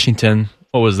to Washington.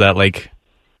 What was that, like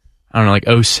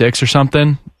 06 or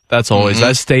something? That's always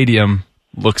that stadium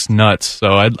looks nuts.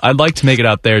 So I'd like to make it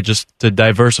out there just to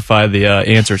diversify the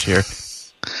answers here.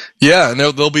 Yeah, and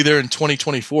they'll be there in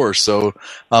 2024. So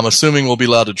I'm assuming we'll be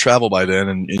allowed to travel by then,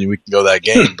 and we can go to that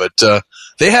game. But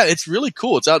it's really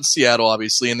cool. It's out in Seattle,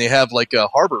 obviously, and they have like a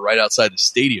harbor right outside the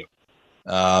stadium.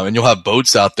 And you'll have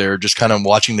boats out there just kind of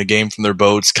watching the game from their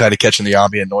boats, kind of catching the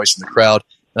ambient noise from the crowd.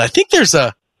 And I think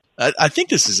I think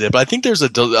this is it, but I think there's a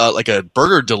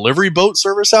burger delivery boat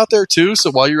service out there too. So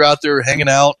while you're out there hanging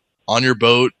out on your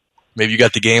boat, maybe you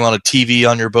got the game on a TV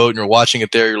on your boat and you're watching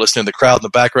it there, you're listening to the crowd in the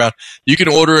background. You can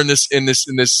order in this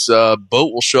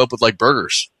boat will show up with like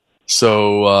burgers.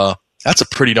 So that's a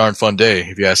pretty darn fun day,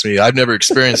 if you ask me. I've never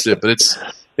experienced it, but it's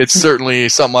certainly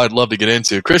something I'd love to get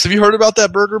into. Chris, have you heard about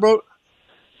that burger boat?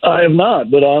 I have not,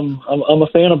 but I'm a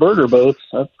fan of burger boats.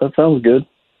 That sounds good.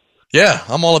 Yeah,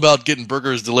 I'm all about getting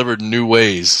burgers delivered in new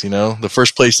ways. The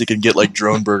first place you can get like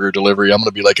drone burger delivery, I'm going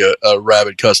to be like a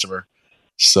rabid customer.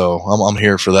 So I'm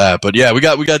here for that. But yeah, we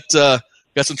got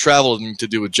some traveling to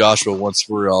do with Joshua once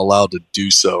we're allowed to do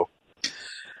so.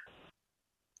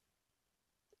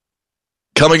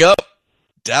 Coming up,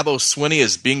 Dabo Swinney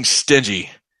is being stingy,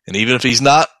 and even if he's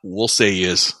not, we'll say he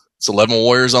is. It's 11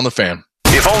 Warriors on the Fan.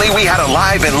 If only we had a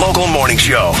live and local morning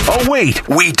show. Oh, wait,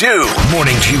 we do.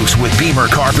 Morning Juice with Beamer,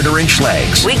 Carpenter, and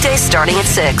Schleggs. Weekdays starting at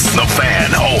 6. The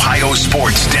Fan, Ohio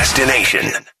sports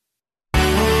destination.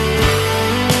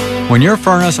 When your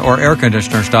furnace or air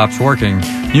conditioner stops working,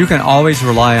 you can always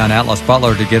rely on Atlas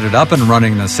Butler to get it up and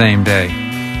running the same day.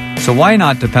 So why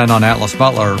not depend on Atlas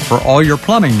Butler for all your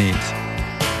plumbing needs?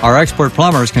 Our expert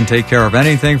plumbers can take care of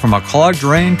anything from a clogged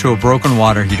drain to a broken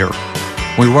water heater.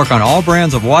 We work on all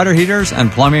brands of water heaters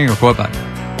and plumbing equipment.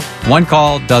 One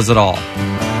call does it all.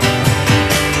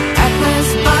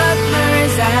 Atlas Butler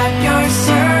is at your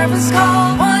service.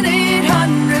 Call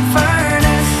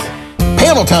 1-800-FURNACE.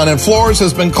 Paneltown and Floors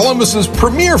has been Columbus's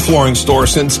premier flooring store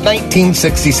since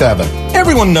 1967.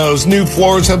 Everyone knows new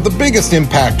floors have the biggest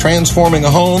impact transforming a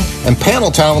home, and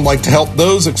Paneltown would like to help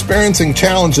those experiencing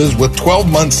challenges with 12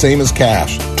 months same as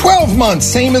cash. 12 months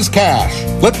same as cash.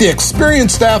 Let the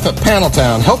experienced staff at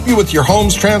Paneltown help you with your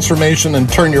home's transformation and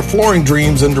turn your flooring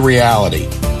dreams into reality.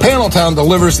 Paneltown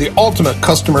delivers the ultimate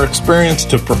customer experience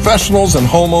to professionals and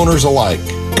homeowners alike.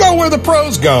 Go where the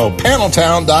pros go.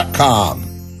 Paneltown.com.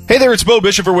 Hey there, it's Bo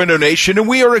Bishop for Window Nation, and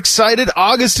we are excited.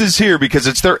 August is here because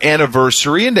it's their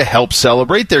anniversary, and to help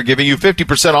celebrate, they're giving you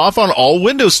 50% off on all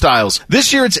window styles.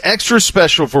 This year, it's extra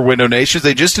special for Window Nation.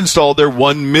 They just installed their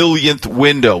 1 millionth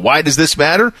window. Why does this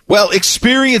matter? Well,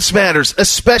 experience matters,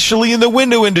 especially in the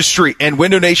window industry, and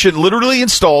Window Nation literally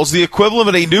installs the equivalent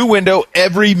of a new window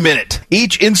every minute.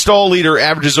 Each install leader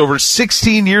averages over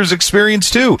 16 years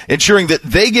experience too, ensuring that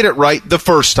they get it right the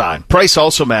first time. Price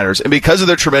also matters, and because of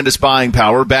their tremendous buying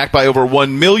power, backed by over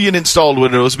 1 million installed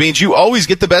windows, means you always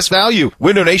get the best value.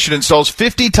 Window Nation installs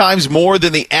 50 times more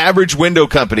than the average window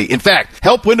company. In fact,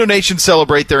 help Window Nation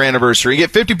celebrate their anniversary.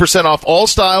 Get 50% off all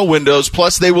style windows,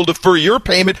 plus they will defer your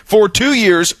payment for 2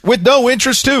 years with no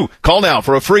interest too. Call now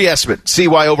for a free estimate. See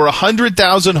why over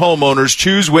 100,000 homeowners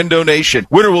choose Window Nation.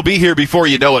 Winter will be here before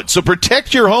you know it, so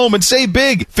protect your home and save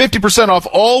big. 50% off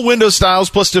all window styles,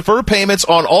 plus defer payments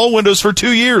on all windows for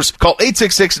 2 years. Call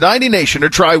 866-90-NATION or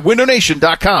try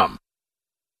windownation.com.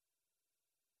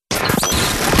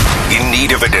 In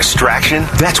need of a distraction?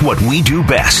 That's what we do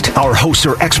best. Our hosts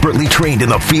are expertly trained in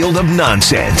the field of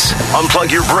nonsense.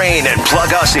 Unplug your brain and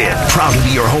plug us in. Proud to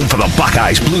be your home for the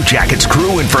Buckeyes, Blue Jackets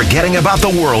crew, and forgetting about the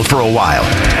world for a while.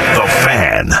 The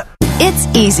Fan. It's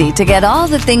easy to get all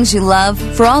the things you love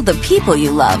for all the people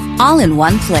you love, all in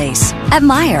one place. At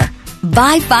Meijer.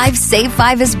 Buy 5, save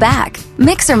 5 is back.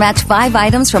 Mix or match 5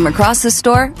 items from across the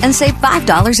store and save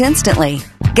 $5 instantly.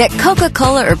 Get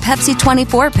Coca-Cola or Pepsi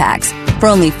 24 packs for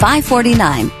only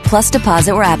 $5.49 plus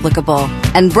deposit where applicable.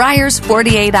 And Breyer's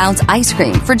 48-ounce ice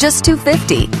cream for just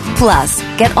 $2.50. Plus,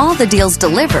 get all the deals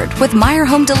delivered with Meijer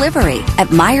Home Delivery at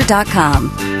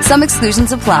Meijer.com. Some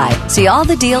exclusions apply. See all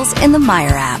the deals in the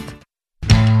Meijer app.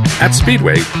 At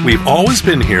Speedway, we've always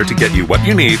been here to get you what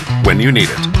you need when you need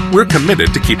it. We're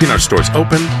committed to keeping our stores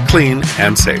open, clean,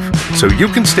 and safe, so you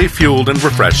can stay fueled and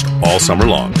refreshed all summer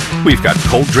long. We've got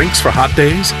cold drinks for hot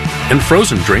days and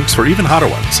frozen drinks for even hotter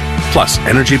ones, plus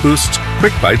energy boosts,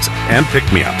 quick bites, and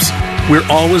pick-me-ups. We're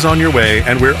always on your way,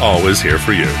 and we're always here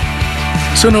for you.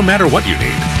 So no matter what you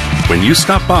need, when you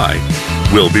stop by,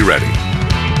 we'll be ready.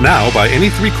 Now buy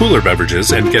any 3 cooler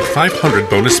beverages and get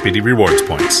 500 bonus Speedy Rewards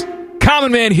points.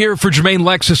 Common Man here for Jermaine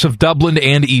Lexus of Dublin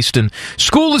and Easton.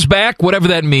 School is back, whatever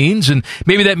that means, and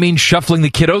maybe that means shuffling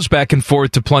the kiddos back and forth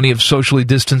to plenty of socially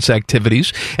distanced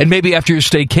activities. And maybe after your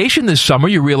staycation this summer,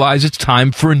 you realize it's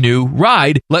time for a new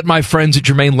ride. Let my friends at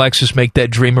Jermaine Lexus make that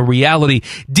dream a reality.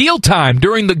 Deal time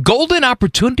during the Golden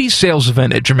Opportunity Sales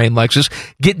Event at Jermaine Lexus.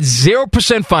 Get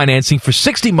 0% financing for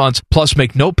 60 months, plus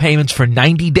make no payments for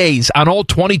 90 days on all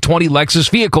 2020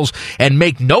 Lexus vehicles, and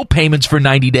make no payments for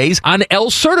 90 days on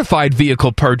L-certified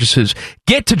vehicle purchases.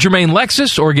 Get to Jermaine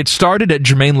Lexus or get started at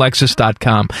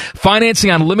JermaineLexus.com.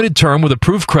 Financing on a limited term with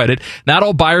approved credit. Not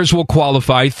all buyers will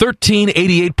qualify.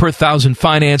 $13.88 per thousand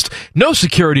financed. No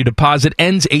security deposit.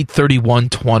 Ends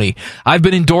 8/31/20. I've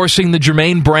been endorsing the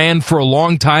Jermaine brand for a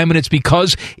long time, and it's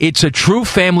because it's a true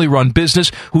family-run business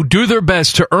who do their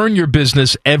best to earn your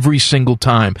business every single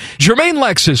time. Jermaine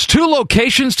Lexus, 2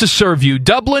 locations to serve you,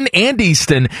 Dublin and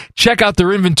Easton. Check out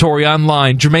their inventory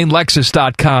online,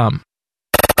 JermaineLexus.com.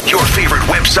 Your favorite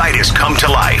website has come to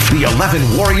life. The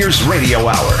 11 Warriors Radio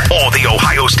Hour. All the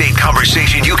Ohio State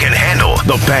conversation you can handle.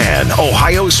 The Fan,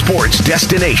 Ohio sports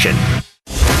destination.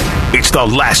 It's the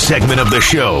last segment of the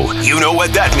show. You know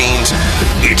what that means.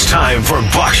 It's time for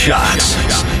Buckshots.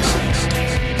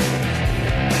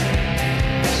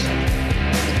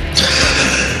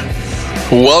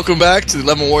 Welcome back to the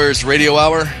 11 Warriors Radio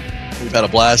Hour. We've had a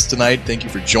blast tonight. Thank you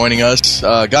for joining us.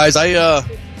 Guys,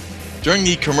 during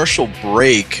the commercial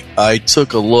break, I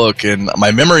took a look, and my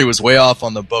memory was way off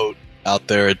on the boat out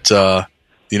there at the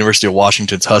University of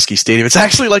Washington's Husky Stadium. It's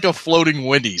actually like a floating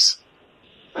Wendy's.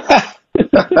 No,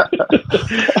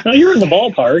 you're in the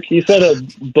ballpark. You said a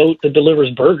boat that delivers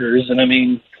burgers, and I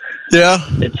mean, yeah,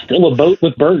 it's still a boat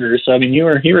with burgers. So I mean,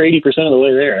 you're 80% of the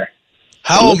way there.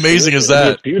 How amazing is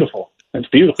that? It's beautiful. It's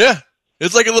beautiful. Yeah,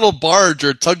 it's like a little barge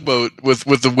or tugboat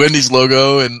with the Wendy's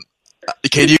logo. And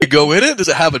can you go in it? Does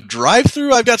it have a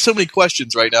drive-through? I've got so many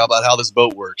questions right now about how this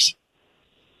boat works.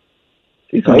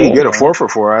 You can get a 4 for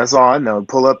 $4. That's all I know.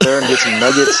 Pull up there and get some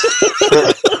nuggets,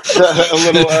 a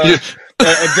little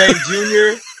a Dave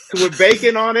Jr. with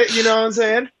bacon on it. You know what I'm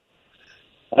saying?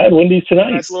 I had Wendy's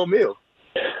tonight. Nice little meal.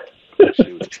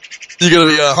 You gonna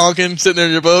be honking, sitting there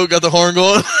in your boat, got the horn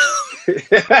going?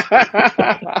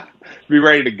 Be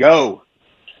ready to go.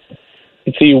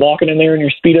 I see you walking in there in your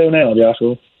Speedo now,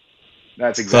 Joshua.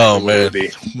 That's exactly what it would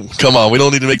be. Come on, we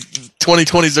don't need to make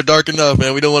 2020s are dark enough,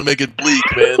 man. We don't want to make it bleak,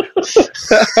 man.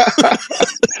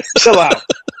 Chill out.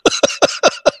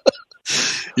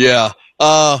 Yeah.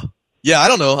 Yeah, I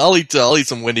don't know. I'll eat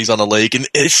some Wendy's on the lake, and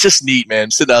it's just neat, man.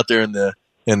 Sitting out there in the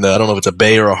I don't know if it's a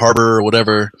bay or a harbor or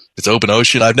whatever. It's open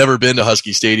ocean. I've never been to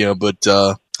Husky Stadium, but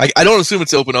I don't assume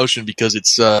it's open ocean because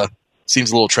it's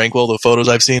seems a little tranquil. The photos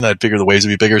I've seen, I'd figure the waves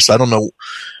would be bigger. So I don't know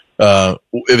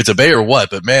if it's a bay or what,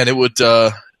 but man, it would.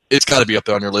 It's got to be up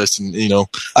there on your list. And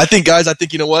I think, guys,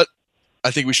 you know what?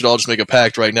 I think we should all just make a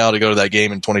pact right now to go to that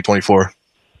game in 2024.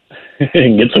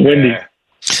 Get some Wendy's.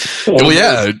 Well,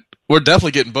 yeah, we're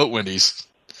definitely getting boat Wendy's.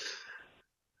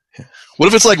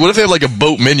 What if they have like a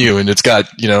boat menu and it's got,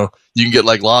 you can get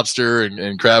like lobster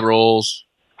and crab rolls?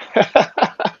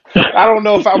 I don't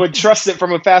know if I would trust it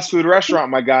from a fast food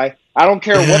restaurant, my guy. I don't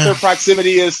care what their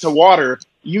proximity is to water.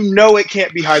 It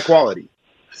can't be high quality.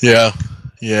 Yeah.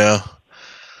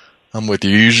 I'm with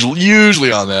you.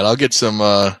 Usually on that. I'll get some,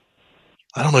 I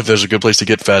don't know if there's a good place to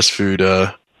get fast food,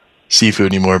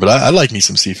 seafood anymore, but I like me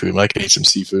some seafood. I can eat some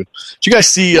seafood. Did you guys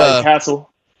see, White Castle?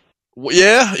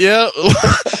 Yeah.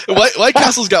 White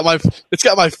Castle's got my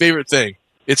favorite thing.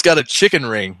 It's got a chicken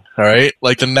ring, all right?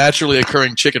 Like the naturally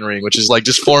occurring chicken ring, which is like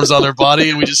just forms on their body,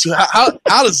 and we just how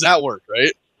does that work,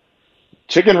 right?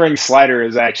 Chicken ring slider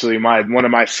is actually one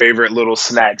of my favorite little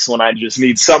snacks when I just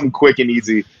need something quick and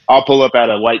easy. I'll pull up at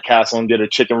a White Castle and get a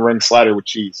chicken ring slider with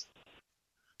cheese.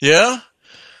 Yeah?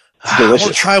 It's delicious. I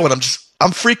want to try one.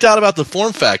 I'm freaked out about the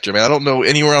form factor, man. I don't know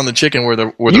anywhere on the chicken where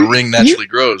the ring naturally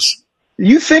grows.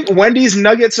 You think Wendy's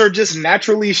nuggets are just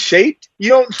naturally shaped? You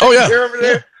don't think they're over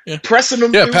there pressing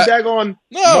them through daggone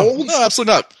molds? No,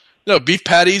 absolutely not. No, beef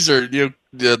patties or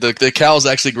the cows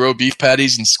actually grow beef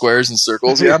patties in squares and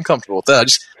circles. Yeah, I'm comfortable with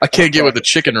that. I can't get with the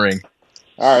chicken ring.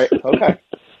 All right, okay.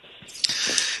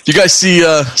 Do you guys see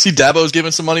Dabo's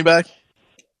giving some money back?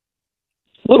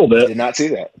 A little bit. Did not see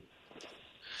that.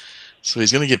 So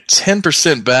he's going to give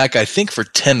 10% back, I think, for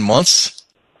 10 months.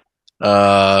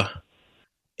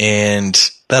 And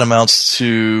that amounts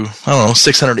to, I don't know,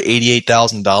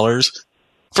 $688,000.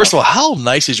 First of all, how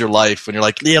nice is your life when you're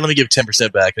like, yeah, let me give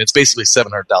 10% back, and it's basically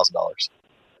 $700,000?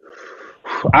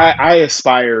 I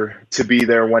aspire to be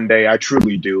there one day. I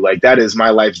truly do. Like, that is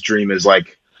my life's dream, is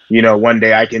like, one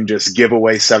day I can just give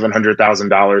away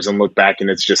 $700,000 and look back and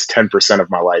it's just 10%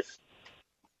 of my life.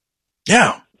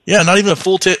 Yeah, not even a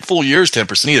full year's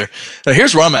 10% either. Now,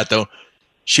 here's where I'm at, though.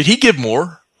 Should he give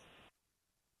more?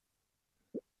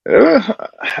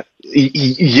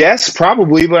 Yes,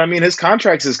 probably, but I mean, his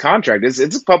contract's his contract. It's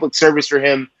a public service for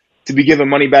him to be given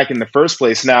money back in the first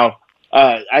place. Now,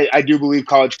 I do believe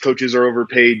college coaches are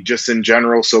overpaid just in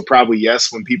general, so probably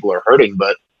yes when people are hurting,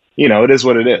 but it is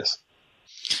what it is.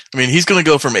 I mean, he's going to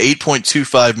go from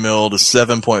 $8.25 million to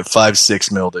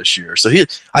 $7.56 million this year. So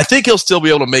I think he'll still be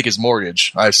able to make his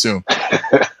mortgage, I assume.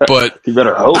 But you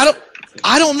better hope.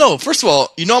 I don't know. First of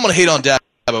all, I'm going to hate on Dabo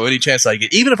any chance I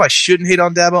get. Even if I shouldn't hate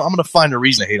on Dabo, I'm going to find a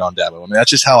reason to hate on Dabo. I mean,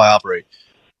 that's just how I operate.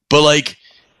 But like,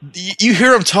 you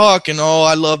hear him talk, and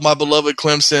I love my beloved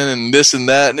Clemson and this and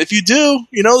that. And if you do,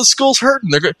 the school's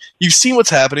hurting. You've seen what's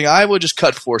happening. Iowa just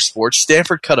cut 4 sports.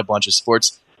 Stanford cut a bunch of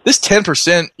sports. This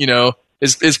 10%,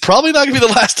 is probably not going to be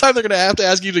the last time they're going to have to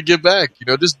ask you to give back.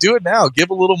 Just do it now. Give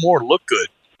a little more. Look good.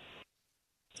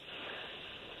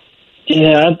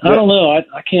 Yeah, I don't know.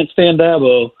 I can't stand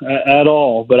Dabo at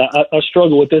all, but I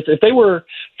struggle with this. If they were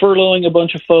furloughing a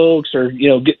bunch of folks or,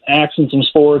 axing some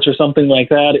sports or something like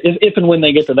that, if and when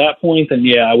they get to that point, then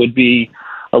yeah, I would be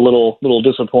a little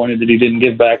disappointed that he didn't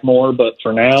give back more. But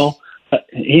for now,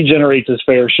 he generates his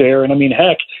fair share. And I mean,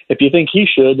 heck, if you think he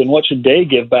should, then what should they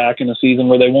give back in a season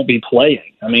where they won't be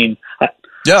playing? I mean, I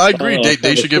agree.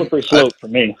 They should give slope for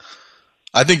me.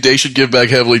 I think they should give back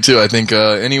heavily too. I think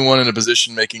anyone in a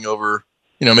position making over,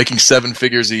 making 7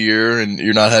 figures a year and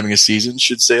you're not having a season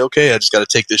should say, okay, I just got to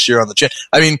take this year on the chin.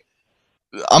 I mean,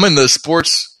 I'm in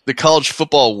the college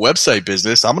football website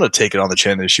business. I'm going to take it on the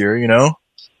chin this year, Well,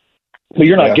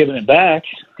 you're not giving it back.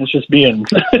 It's just being.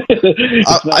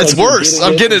 It's worse.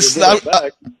 I'm getting it.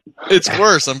 It's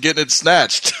worse. I'm getting it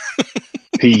snatched.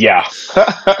 Yeah.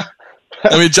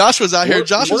 I mean, Josh was out here.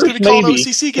 Josh was going to be calling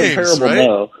OCC games, right?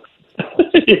 No.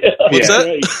 What's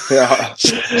that? Yeah.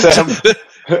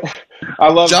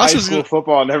 I love high school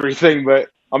football and everything, but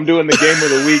I'm doing the game of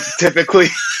the week. Typically,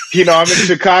 I'm in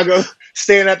Chicago,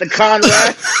 staying at the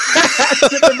Conrad,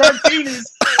 sipping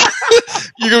martinis.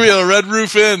 You're gonna be on a Red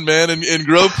Roof Inn, man, in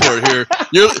Groveport here.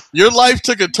 Your life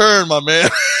took a turn, my man.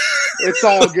 It's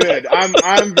all good.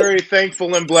 I'm very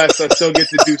thankful and blessed. I still get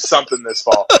to do something this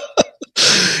fall.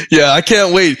 Yeah, I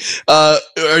can't wait. Are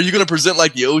you going to present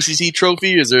like the OCC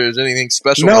trophy? Is there anything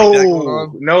special like that going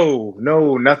on? No,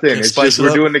 nothing. It's just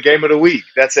we're doing the game of the week.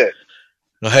 That's it.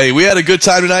 Well, hey, we had a good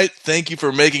time tonight. Thank you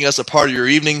for making us a part of your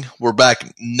evening. We're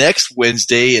back next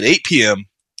Wednesday at 8 p.m.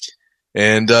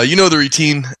 And you know the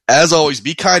routine. As always,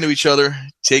 be kind to each other.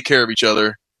 Take care of each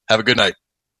other. Have a good night.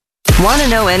 Want to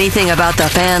know anything about the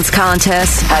Fans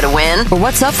contest, how to win, or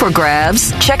what's up for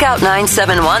grabs? Check out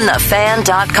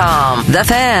 971thefan.com. The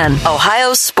Fan,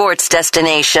 Ohio's sports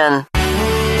destination.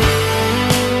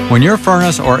 When your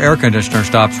furnace or air conditioner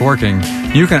stops working,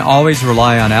 you can always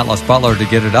rely on Atlas Butler to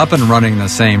get it up and running the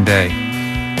same day.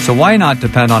 So why not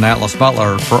depend on Atlas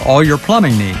Butler for all your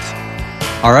plumbing needs?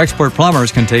 Our expert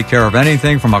plumbers can take care of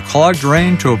anything from a clogged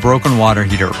drain to a broken water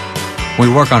heater.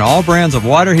 We work on all brands of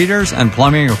water heaters and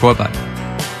plumbing equipment.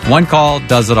 One call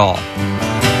does it all.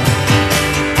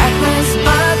 Atlas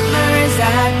Butler is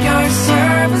at your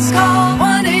service. Call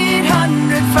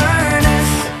 1-800-FURNACE.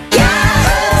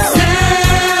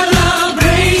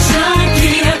 Celebration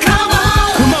Kia, come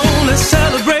on. Come on, let's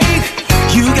celebrate.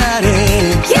 You got it.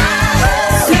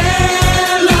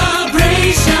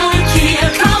 Celebration Kia,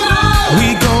 come on. We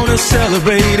gonna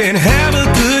celebrate and have a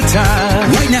good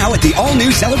time. Right now at the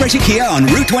all-new Celebration Kia on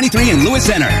Route 23 in Lewis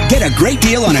Center. Get a great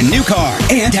deal on a new car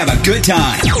and have a good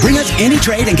time. Bring us any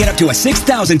trade and get up to a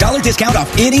 $6,000 discount off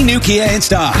any new Kia in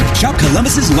stock. Shop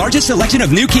Columbus's largest selection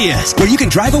of new Kias, where you can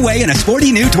drive away in a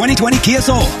sporty new 2020 Kia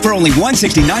Soul for only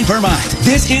 $169 per month.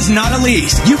 This is not a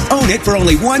lease. You own it for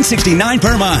only $169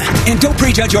 per month. And don't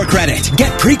prejudge your credit.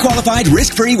 Get pre-qualified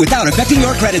risk-free without affecting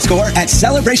your credit score at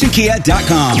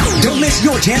CelebrationKia.com. Don't miss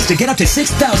your chance to get up to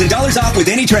 $6,000 off with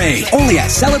any trade. Only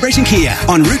at Celebration Kia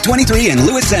on Route 23 in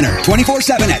Lewis Center.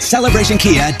 24/7 at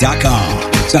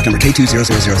CelebrationKia.com. Stock number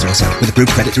K20007 with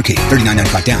approved credit through Kia.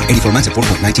 $39.95 down. 84 months at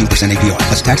 4.19% APR.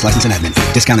 Plus tax, license, and admin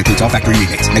fee. Discount includes all factory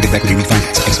rebates. Negative equity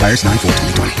refinance. Expires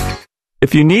 9/4/2020.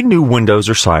 If you need new windows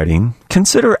or siding,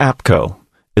 consider APCO.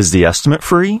 Is the estimate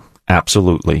free?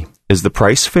 Absolutely. Is the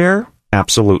price fair?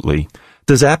 Absolutely.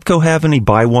 Does APCO have any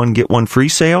buy one, get one free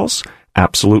sales?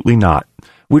 Absolutely not.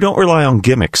 We don't rely on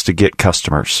gimmicks to get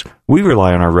customers. We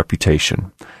rely on our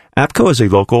reputation. APCO is a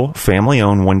local,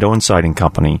 family-owned window and siding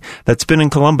company that's been in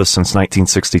Columbus since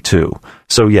 1962.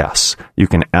 So yes, you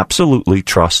can absolutely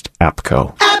trust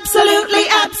APCO. Absolutely,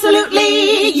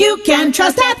 absolutely, you can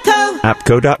trust APCO.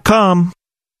 APCO.com.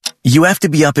 You have to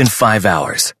be up in 5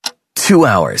 hours, 2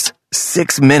 hours,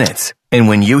 6 minutes. And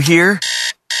when you hear,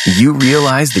 you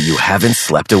realize that you haven't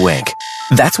slept a wink.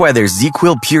 That's why there's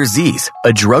ZzzQuil Pure Z's,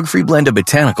 a drug-free blend of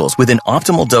botanicals with an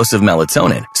optimal dose of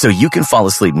melatonin, so you can fall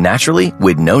asleep naturally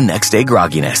with no next-day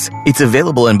grogginess. It's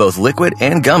available in both liquid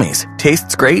and gummies,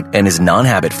 tastes great, and is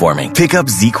non-habit forming. Pick up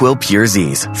ZzzQuil Pure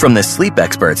Z's from the sleep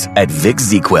experts at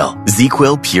Vicks ZzzQuil.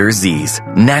 ZzzQuil Pure Z's,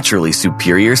 naturally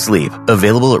superior sleep.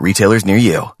 Available at retailers near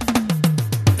you.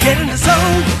 Get in the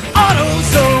zone,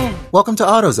 AutoZone. Welcome to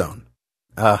AutoZone.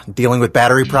 Dealing with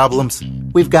battery problems?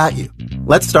 We've got you.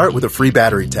 Let's start with a free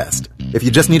battery test. If you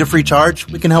just need a free charge,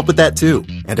 we can help with that too.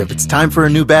 And if it's time for a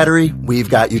new battery, we've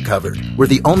got you covered. We're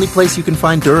the only place you can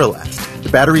find Duralast, the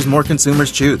batteries more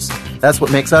consumers choose. That's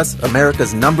what makes us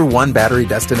America's #1 battery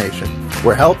destination,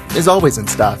 where help is always in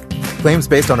stock. Claims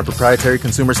based on a proprietary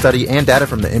consumer study and data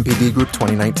from the MPD Group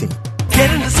 2019. Get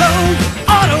in the zone,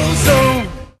 AutoZone.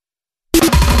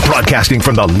 Broadcasting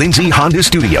from the Lindsay Honda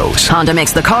Studios. Honda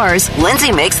makes the cars.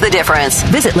 Lindsay makes the difference.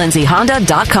 Visit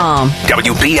lindsayhonda.com.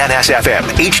 WBNS-FM,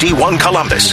 HD1 Columbus.